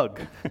can hug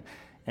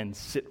and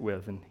sit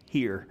with and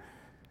hear.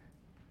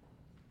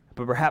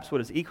 But perhaps what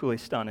is equally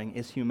stunning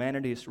is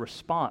humanity's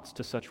response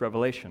to such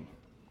revelation,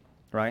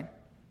 right?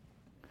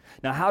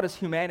 Now, how does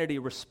humanity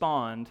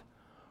respond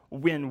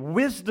when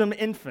wisdom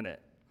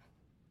infinite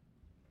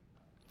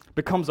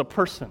becomes a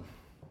person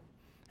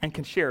and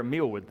can share a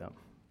meal with them?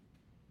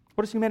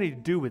 What does humanity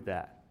do with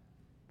that?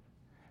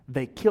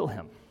 They kill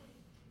Him.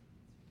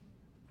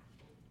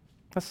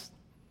 That's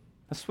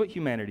what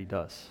humanity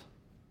does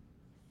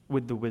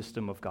with the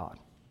wisdom of God.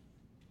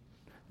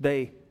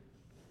 They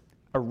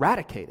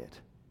eradicate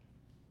it.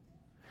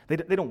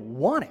 They don't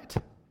want it.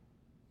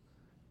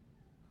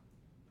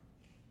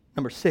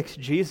 Number 6,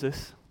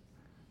 Jesus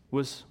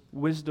was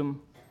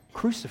wisdom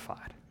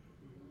crucified.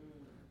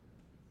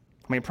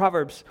 I mean,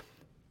 Proverbs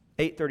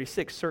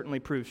 8:36 certainly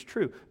proves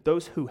true.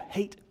 Those who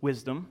hate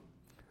wisdom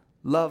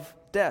love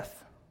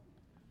death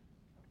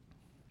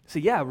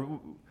See,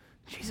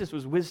 Jesus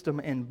was wisdom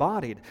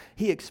embodied.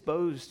 He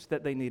exposed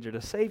that they needed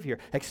a Savior,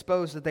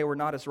 exposed that they were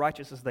not as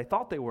righteous as they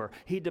thought they were.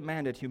 He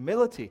demanded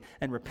humility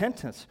and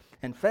repentance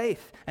and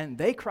faith, and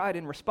they cried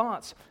in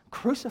response,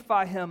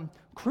 "Crucify him,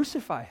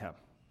 crucify him.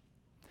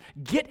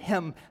 Get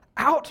him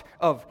out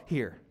of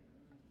here."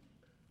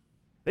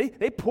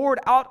 They poured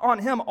out on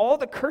him all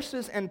the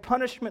curses and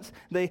punishments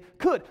they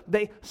could.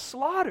 They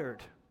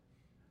slaughtered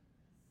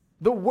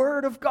the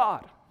Word of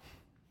God.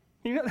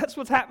 You know, that's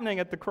what's happening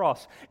at the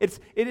cross.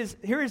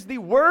 Here is the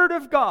Word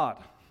of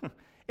God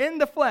in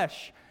the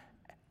flesh.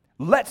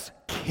 Let's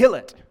kill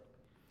it,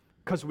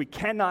 because we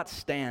cannot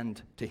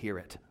stand to hear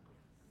it.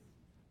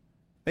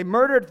 They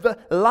murdered the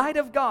light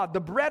of God, the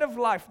bread of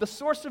life, the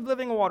source of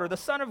living water, the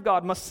Son of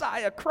God,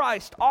 Messiah,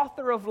 Christ,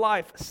 author of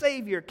life,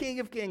 Savior,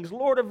 King of kings,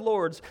 Lord of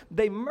lords.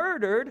 They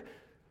murdered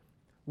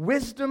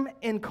wisdom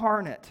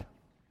incarnate.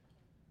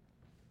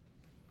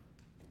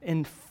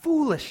 In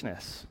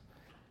foolishness,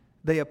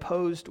 they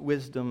opposed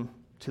wisdom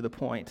to the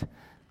point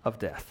of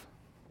death.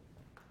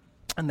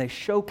 And they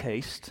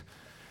showcased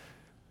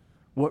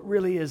what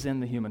really is in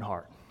the human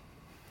heart.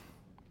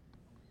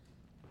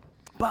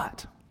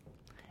 But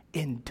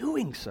in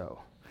doing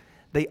so,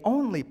 they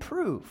only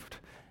proved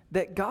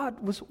that God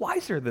was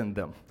wiser than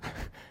them.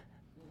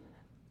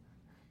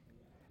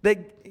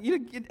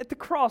 At the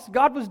cross,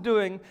 God was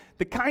doing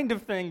the kind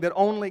of thing that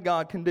only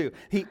God can do.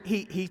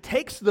 He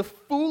takes the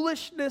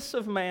foolishness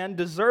of man,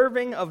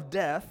 deserving of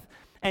death,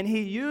 and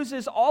he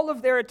uses all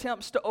of their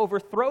attempts to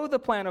overthrow the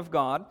plan of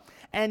God,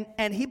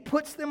 and he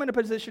puts them in a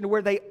position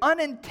where they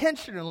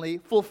unintentionally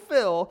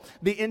fulfill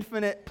the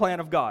infinite plan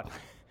of God.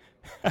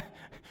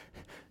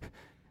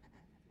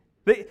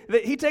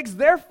 He takes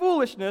their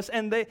foolishness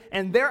and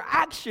their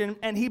action,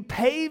 and he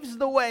paves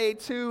the way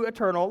to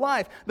eternal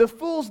life. The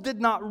fools did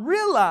not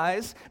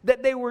realize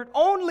that they were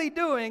only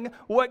doing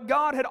what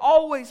God had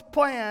always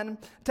planned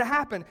to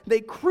happen.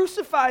 They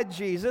crucified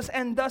Jesus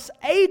and thus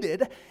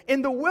aided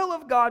in the will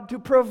of God to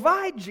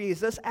provide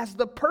Jesus as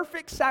the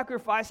perfect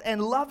sacrifice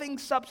and loving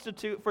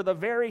substitute for the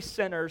very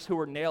sinners who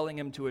were nailing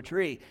him to a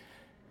tree.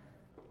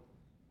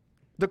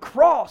 The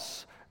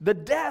cross, the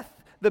death,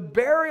 the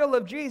burial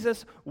of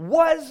Jesus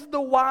was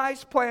the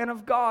wise plan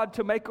of God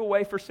to make a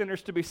way for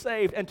sinners to be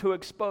saved and to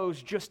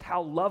expose just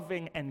how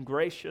loving and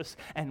gracious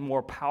and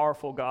more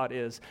powerful God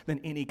is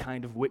than any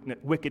kind of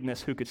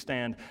wickedness who could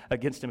stand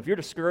against him. If you're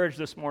discouraged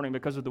this morning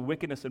because of the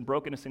wickedness and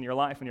brokenness in your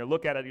life, and you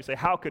look at it and you say,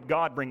 how could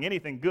God bring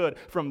anything good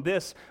from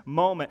this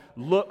moment?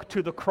 Look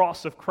to the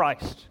cross of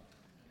Christ,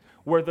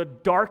 where the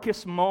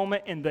darkest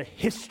moment in the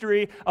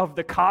history of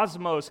the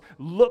cosmos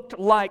looked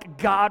like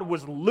God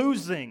was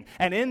losing.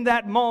 And in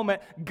that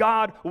moment,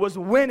 God was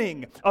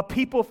winning a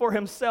people for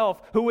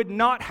himself who would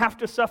not have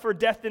to suffer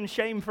death and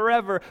shame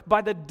forever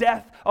by the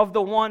death of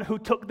the one who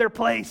took their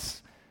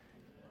place.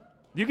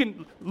 You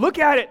can look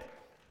at it,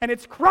 and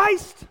it's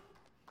Christ.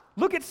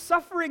 Look at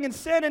suffering and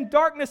sin and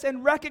darkness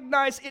and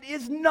recognize it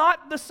is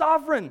not the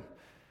sovereign.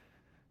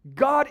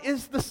 God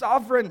is the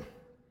sovereign.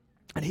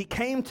 And he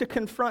came to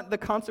confront the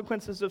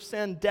consequences of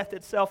sin, death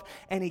itself,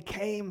 and he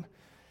came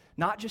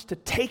not just to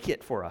take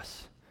it for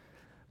us,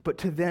 but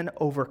to then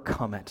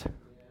overcome it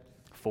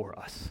for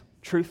us.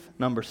 Truth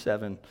number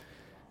 7,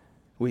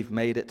 we've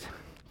made it.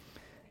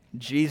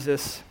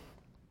 Jesus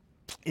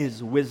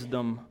is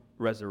wisdom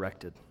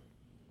resurrected.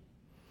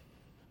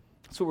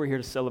 That's what we're here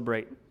to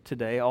celebrate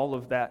today. All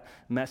of that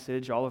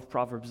message, all of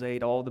Proverbs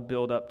 8, all the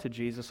build up to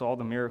Jesus, all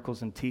the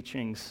miracles and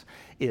teachings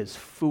is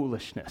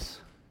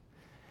foolishness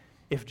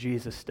if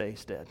Jesus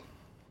stays dead.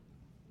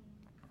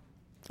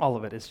 All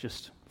of it is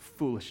just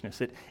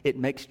foolishness. It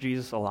makes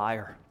Jesus a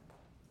liar.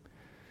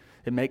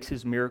 It makes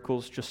his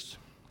miracles just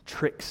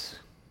tricks.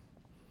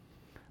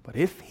 But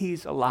if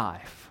he's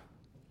alive,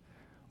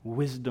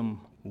 wisdom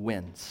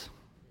wins.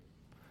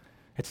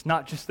 It's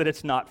not just that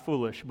it's not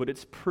foolish, but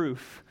it's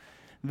proof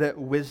that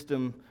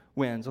wisdom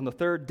wins. On the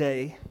third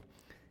day,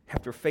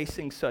 after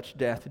facing such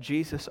death,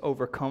 Jesus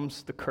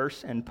overcomes the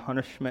curse and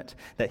punishment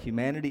that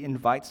humanity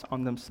invites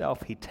on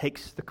themselves. He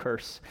takes the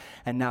curse,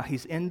 and now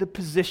he's in the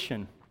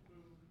position,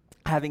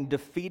 having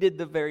defeated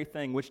the very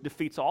thing which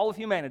defeats all of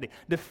humanity,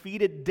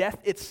 defeated death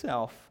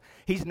itself.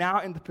 He's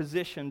now in the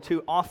position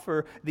to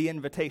offer the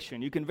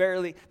invitation. You can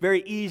very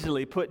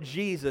easily put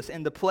Jesus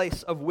in the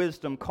place of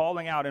wisdom,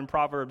 calling out in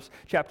Proverbs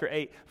chapter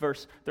 8,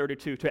 verse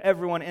 32, to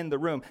everyone in the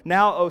room,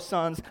 "Now, O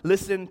sons,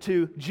 listen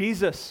to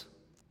Jesus.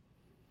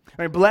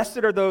 I mean, blessed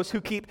are those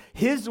who keep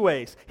his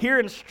ways. Hear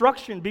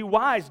instruction, be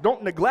wise,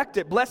 don't neglect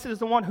it. Blessed is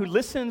the one who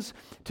listens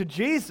to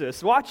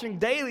Jesus, watching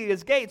daily at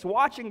his gates,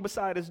 watching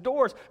beside his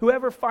doors.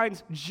 Whoever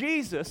finds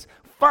Jesus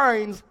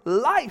finds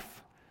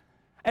life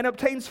and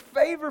obtains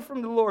favor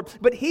from the Lord.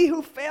 But he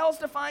who fails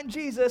to find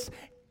Jesus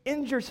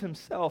injures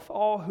himself.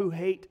 All who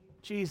hate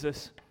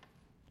Jesus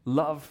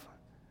love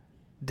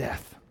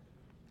death."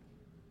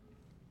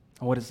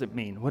 What does it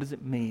mean? What does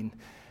it mean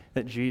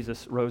that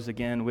Jesus rose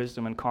again,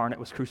 wisdom incarnate,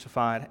 was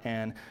crucified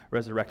and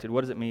resurrected? What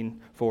does it mean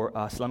for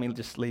us? Let me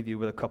just leave you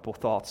with a couple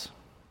thoughts.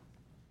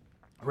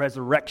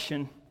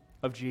 Resurrection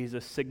of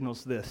Jesus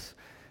signals this: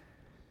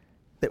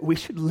 that we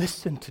should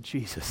listen to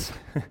Jesus.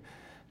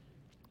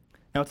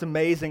 Now, it's an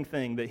amazing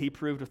thing that he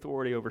proved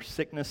authority over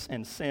sickness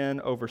and sin,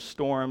 over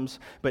storms,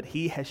 but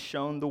he has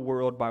shown the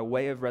world by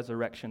way of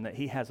resurrection that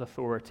he has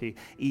authority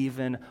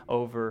even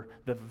over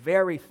the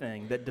very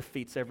thing that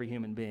defeats every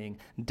human being,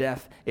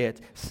 death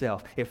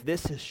itself. If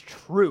this is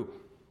true,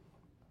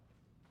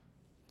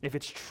 if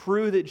it's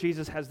true that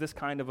Jesus has this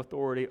kind of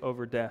authority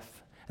over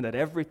death and that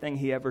everything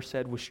he ever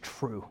said was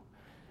true,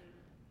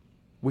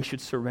 we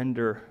should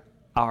surrender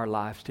our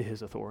lives to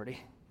his authority.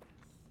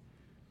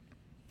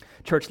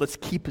 Church, let's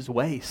keep his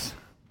ways.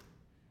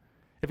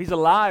 If he's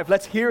alive,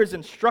 let's hear his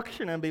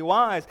instruction and be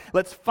wise.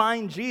 Let's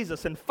find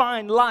Jesus and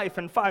find life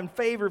and find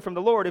favor from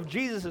the Lord. If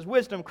Jesus is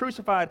wisdom,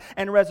 crucified,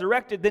 and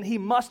resurrected, then he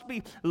must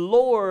be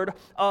Lord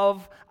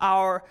of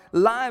our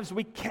lives.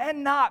 We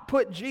cannot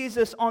put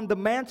Jesus on the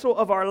mantle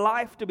of our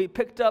life to be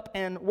picked up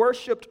and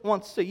worshiped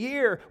once a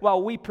year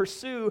while we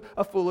pursue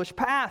a foolish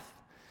path.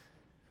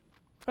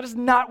 That is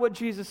not what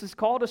Jesus has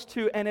called us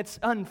to, and it's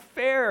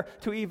unfair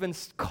to even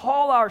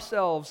call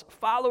ourselves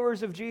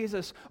followers of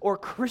Jesus or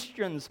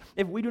Christians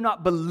if we do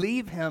not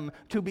believe him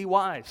to be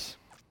wise.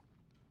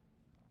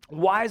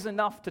 Wise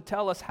enough to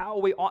tell us how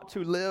we ought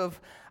to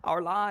live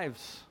our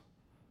lives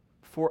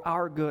for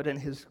our good and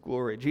his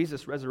glory.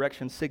 Jesus'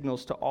 resurrection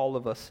signals to all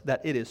of us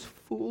that it is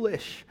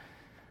foolish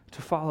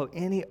to follow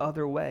any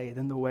other way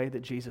than the way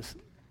that Jesus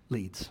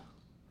leads.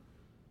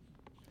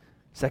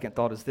 Second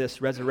thought is this: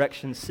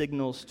 resurrection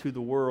signals to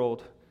the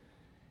world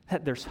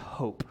that there's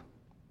hope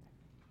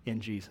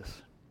in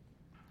Jesus.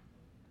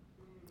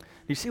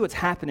 You see what's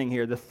happening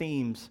here, the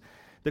themes.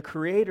 The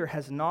Creator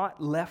has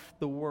not left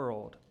the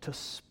world to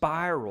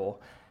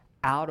spiral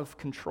out of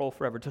control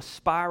forever, to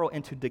spiral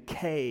into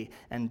decay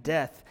and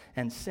death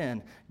and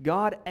sin.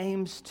 God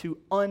aims to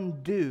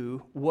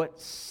undo what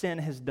sin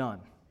has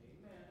done.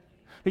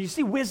 You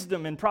see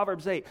wisdom in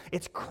Proverbs 8.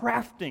 It's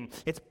crafting.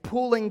 It's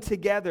pulling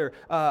together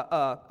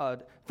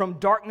from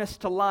darkness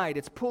to light.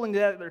 It's pulling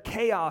together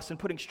chaos and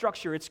putting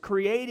structure. It's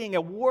creating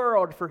a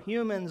world for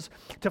humans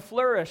to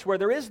flourish where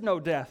there is no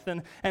death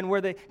and where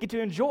they get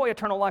to enjoy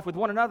eternal life with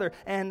one another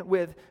and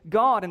with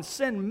God. And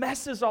sin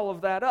messes all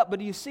of that up. But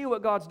do you see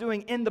what God's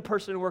doing in the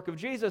person and work of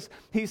Jesus?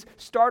 He's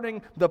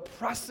starting the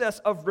process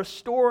of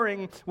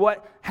restoring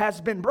what has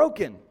been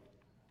broken.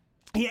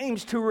 He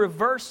aims to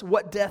reverse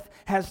what death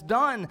has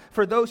done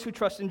for those who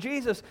trust in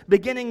Jesus.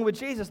 Beginning with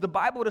Jesus, the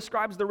Bible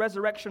describes the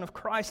resurrection of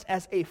Christ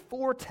as a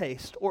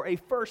foretaste or a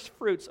first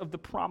fruits of the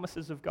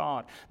promises of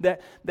God.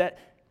 That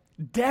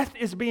death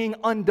is being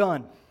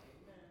undone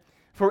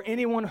for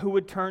anyone who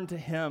would turn to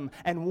him.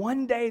 And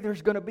one day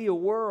there's going to be a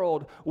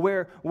world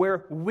where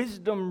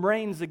wisdom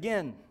reigns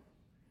again.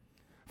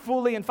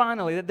 Fully and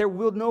finally, that there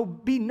will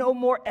be no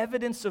more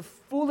evidence of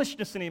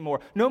foolishness anymore.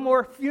 No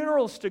more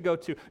funerals to go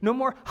to. No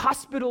more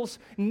hospitals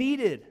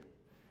needed.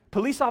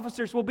 Police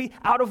officers will be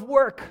out of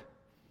work.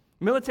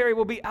 Military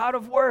will be out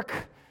of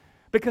work.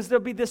 Because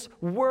there'll be this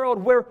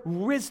world where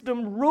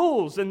wisdom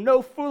rules and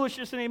no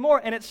foolishness anymore.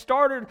 And it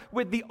started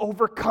with the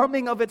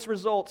overcoming of its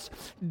results.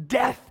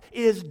 Death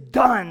is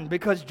done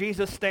because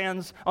Jesus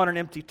stands on an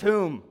empty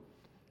tomb.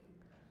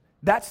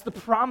 That's the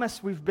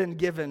promise we've been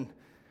given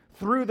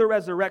through the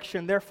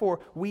resurrection. Therefore,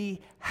 we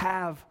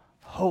have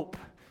hope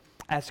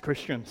as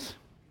Christians.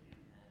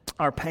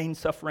 Our pain,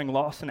 suffering,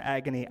 loss, and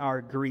agony,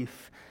 our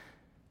grief,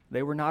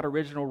 they were not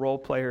original role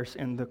players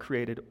in the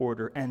created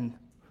order, and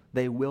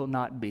they will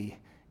not be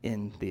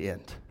in the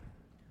end.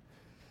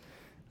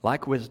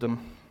 Like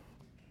wisdom,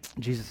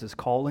 Jesus is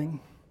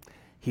calling.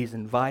 He's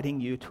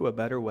inviting you to a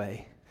better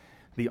way,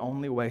 the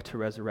only way to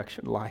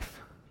resurrection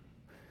life.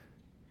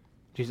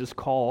 Jesus'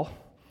 call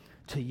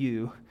to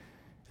you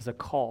is a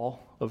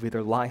call of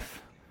either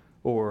life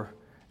or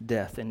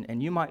death.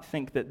 And you might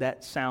think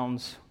that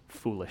sounds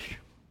foolish.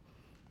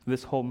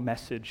 This whole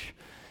message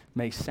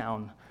may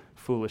sound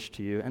foolish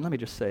to you. And let me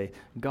just say,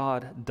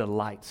 God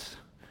delights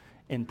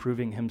in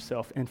proving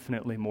himself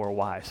infinitely more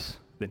wise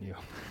than you.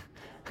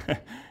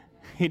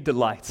 He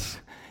delights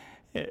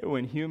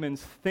when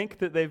humans think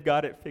that they've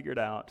got it figured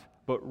out,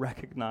 but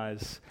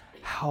recognize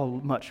how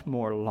much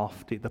more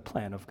lofty the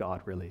plan of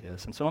God really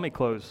is. And so let me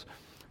close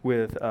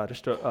with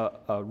just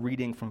a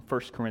reading from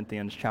 1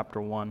 Corinthians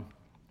chapter 1,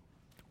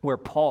 where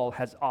Paul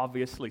has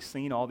obviously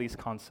seen all these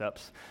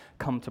concepts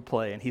come to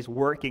play, and he's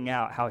working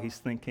out how he's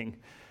thinking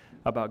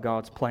about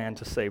God's plan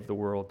to save the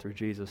world through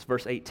Jesus.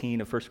 Verse 18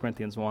 of 1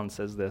 Corinthians 1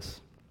 says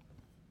this: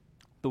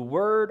 "The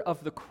word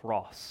of the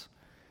cross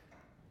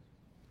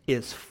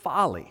is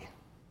folly."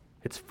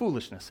 It's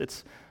foolishness.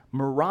 It's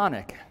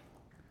moronic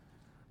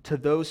to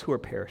those who are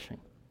perishing.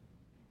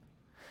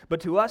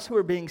 But to us who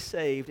are being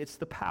saved, it's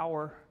the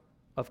power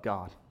of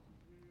God.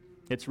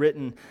 It's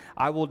written,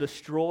 "I will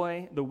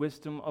destroy the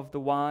wisdom of the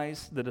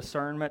wise, the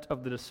discernment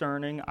of the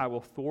discerning I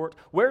will thwart."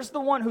 Where's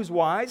the one who's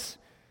wise?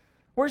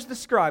 Where's the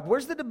scribe?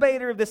 Where's the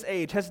debater of this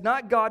age? Has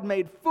not God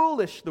made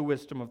foolish the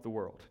wisdom of the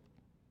world?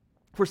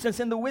 For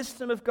since in the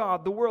wisdom of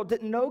God, the world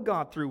didn't know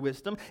God through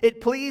wisdom, it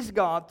pleased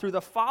God through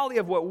the folly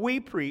of what we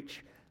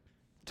preach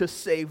to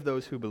save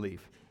those who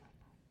believe.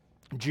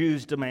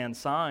 Jews demand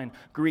sign,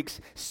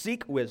 Greeks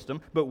seek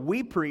wisdom, but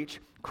we preach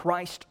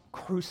Christ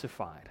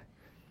crucified.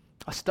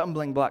 A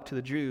stumbling block to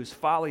the Jews,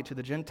 folly to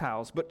the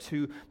Gentiles, but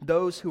to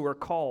those who are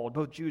called,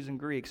 both Jews and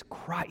Greeks,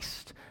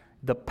 Christ,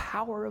 the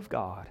power of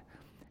God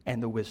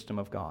and the wisdom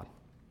of God.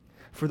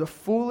 For the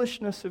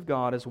foolishness of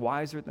God is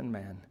wiser than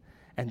man,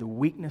 and the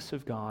weakness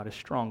of God is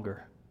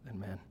stronger than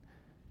men.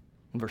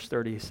 In verse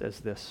 30 he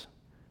says this,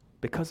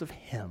 because of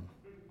him,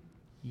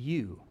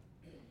 you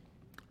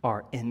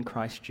are in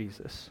Christ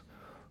Jesus,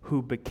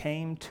 who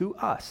became to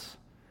us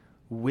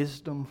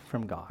wisdom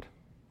from God,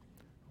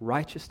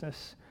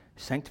 righteousness,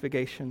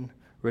 sanctification,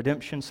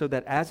 redemption, so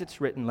that as it's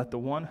written, let the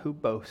one who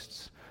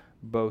boasts,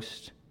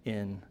 boast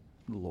in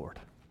the Lord.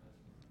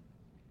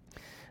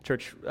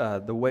 Church,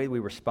 the way we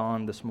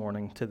respond this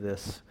morning to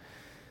this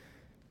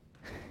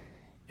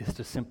is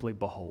to simply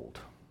behold.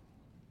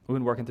 We've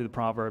been working through the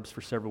Proverbs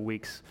for several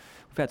weeks.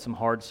 We've had some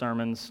hard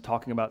sermons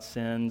talking about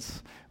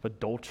sins,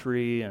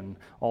 adultery, and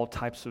all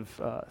types of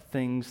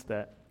things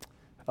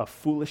of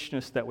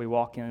foolishness that we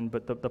walk in.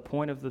 But the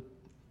point of the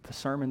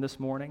sermon this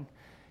morning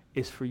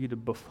is for you to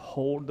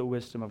behold the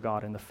wisdom of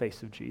God in the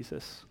face of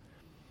Jesus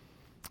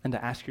and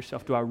to ask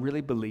yourself, do I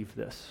really believe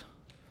this?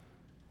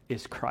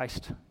 Is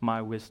Christ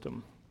my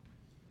wisdom,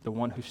 the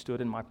one who stood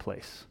in my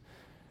place,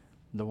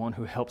 the one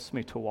who helps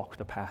me to walk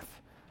the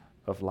path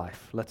of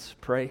life? Let's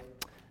pray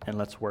and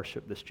let's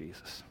worship this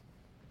Jesus.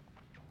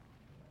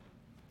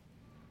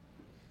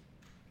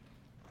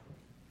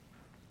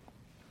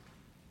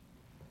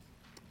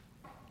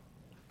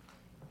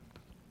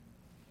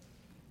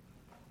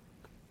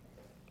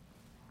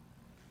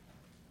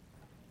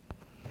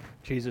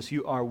 Jesus,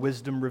 you are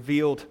wisdom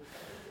revealed,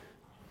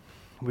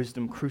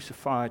 wisdom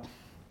crucified,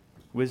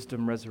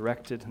 wisdom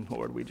resurrected. And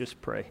Lord, we just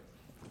pray,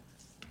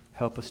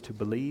 help us to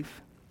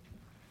believe,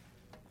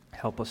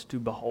 help us to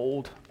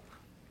behold,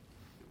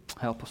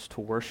 help us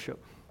to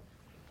worship,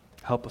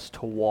 help us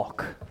to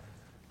walk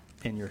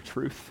in your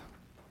truth.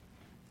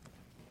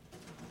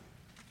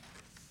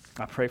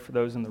 I pray for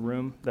those in the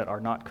room that are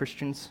not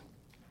Christians,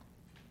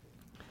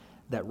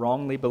 that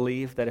wrongly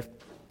believe that if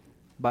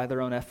by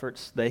their own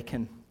efforts they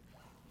can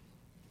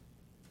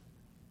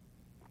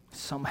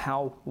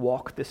somehow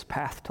walk this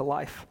path to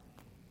life.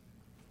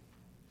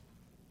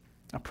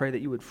 I pray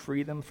that you would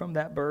free them from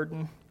that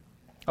burden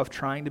of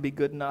trying to be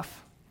good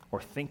enough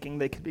or thinking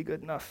they could be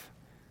good enough.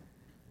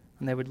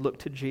 And they would look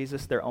to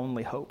Jesus, their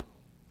only hope.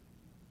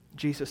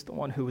 Jesus, the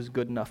one who was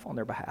good enough on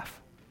their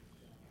behalf.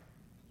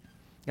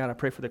 God, I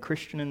pray for the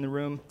Christian in the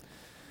room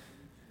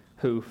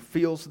who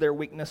feels their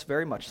weakness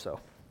very much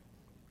so.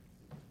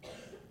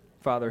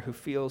 Father, who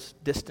feels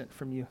distant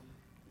from you.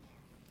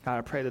 God,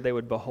 I pray that they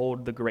would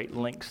behold the great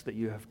lengths that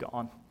you have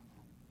gone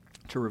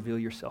to reveal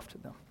yourself to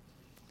them.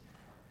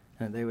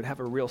 And they would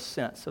have a real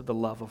sense of the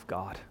love of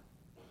God,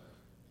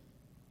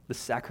 the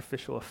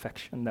sacrificial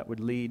affection that would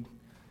lead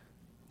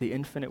the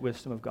infinite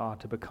wisdom of God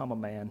to become a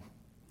man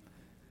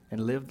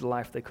and live the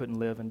life they couldn't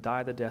live and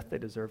die the death they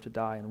deserve to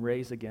die and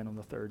raise again on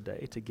the third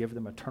day to give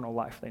them eternal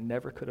life they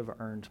never could have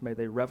earned. May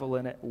they revel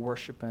in it,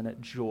 worship in it,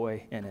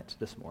 joy in it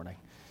this morning.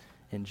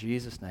 In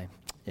Jesus' name,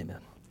 amen.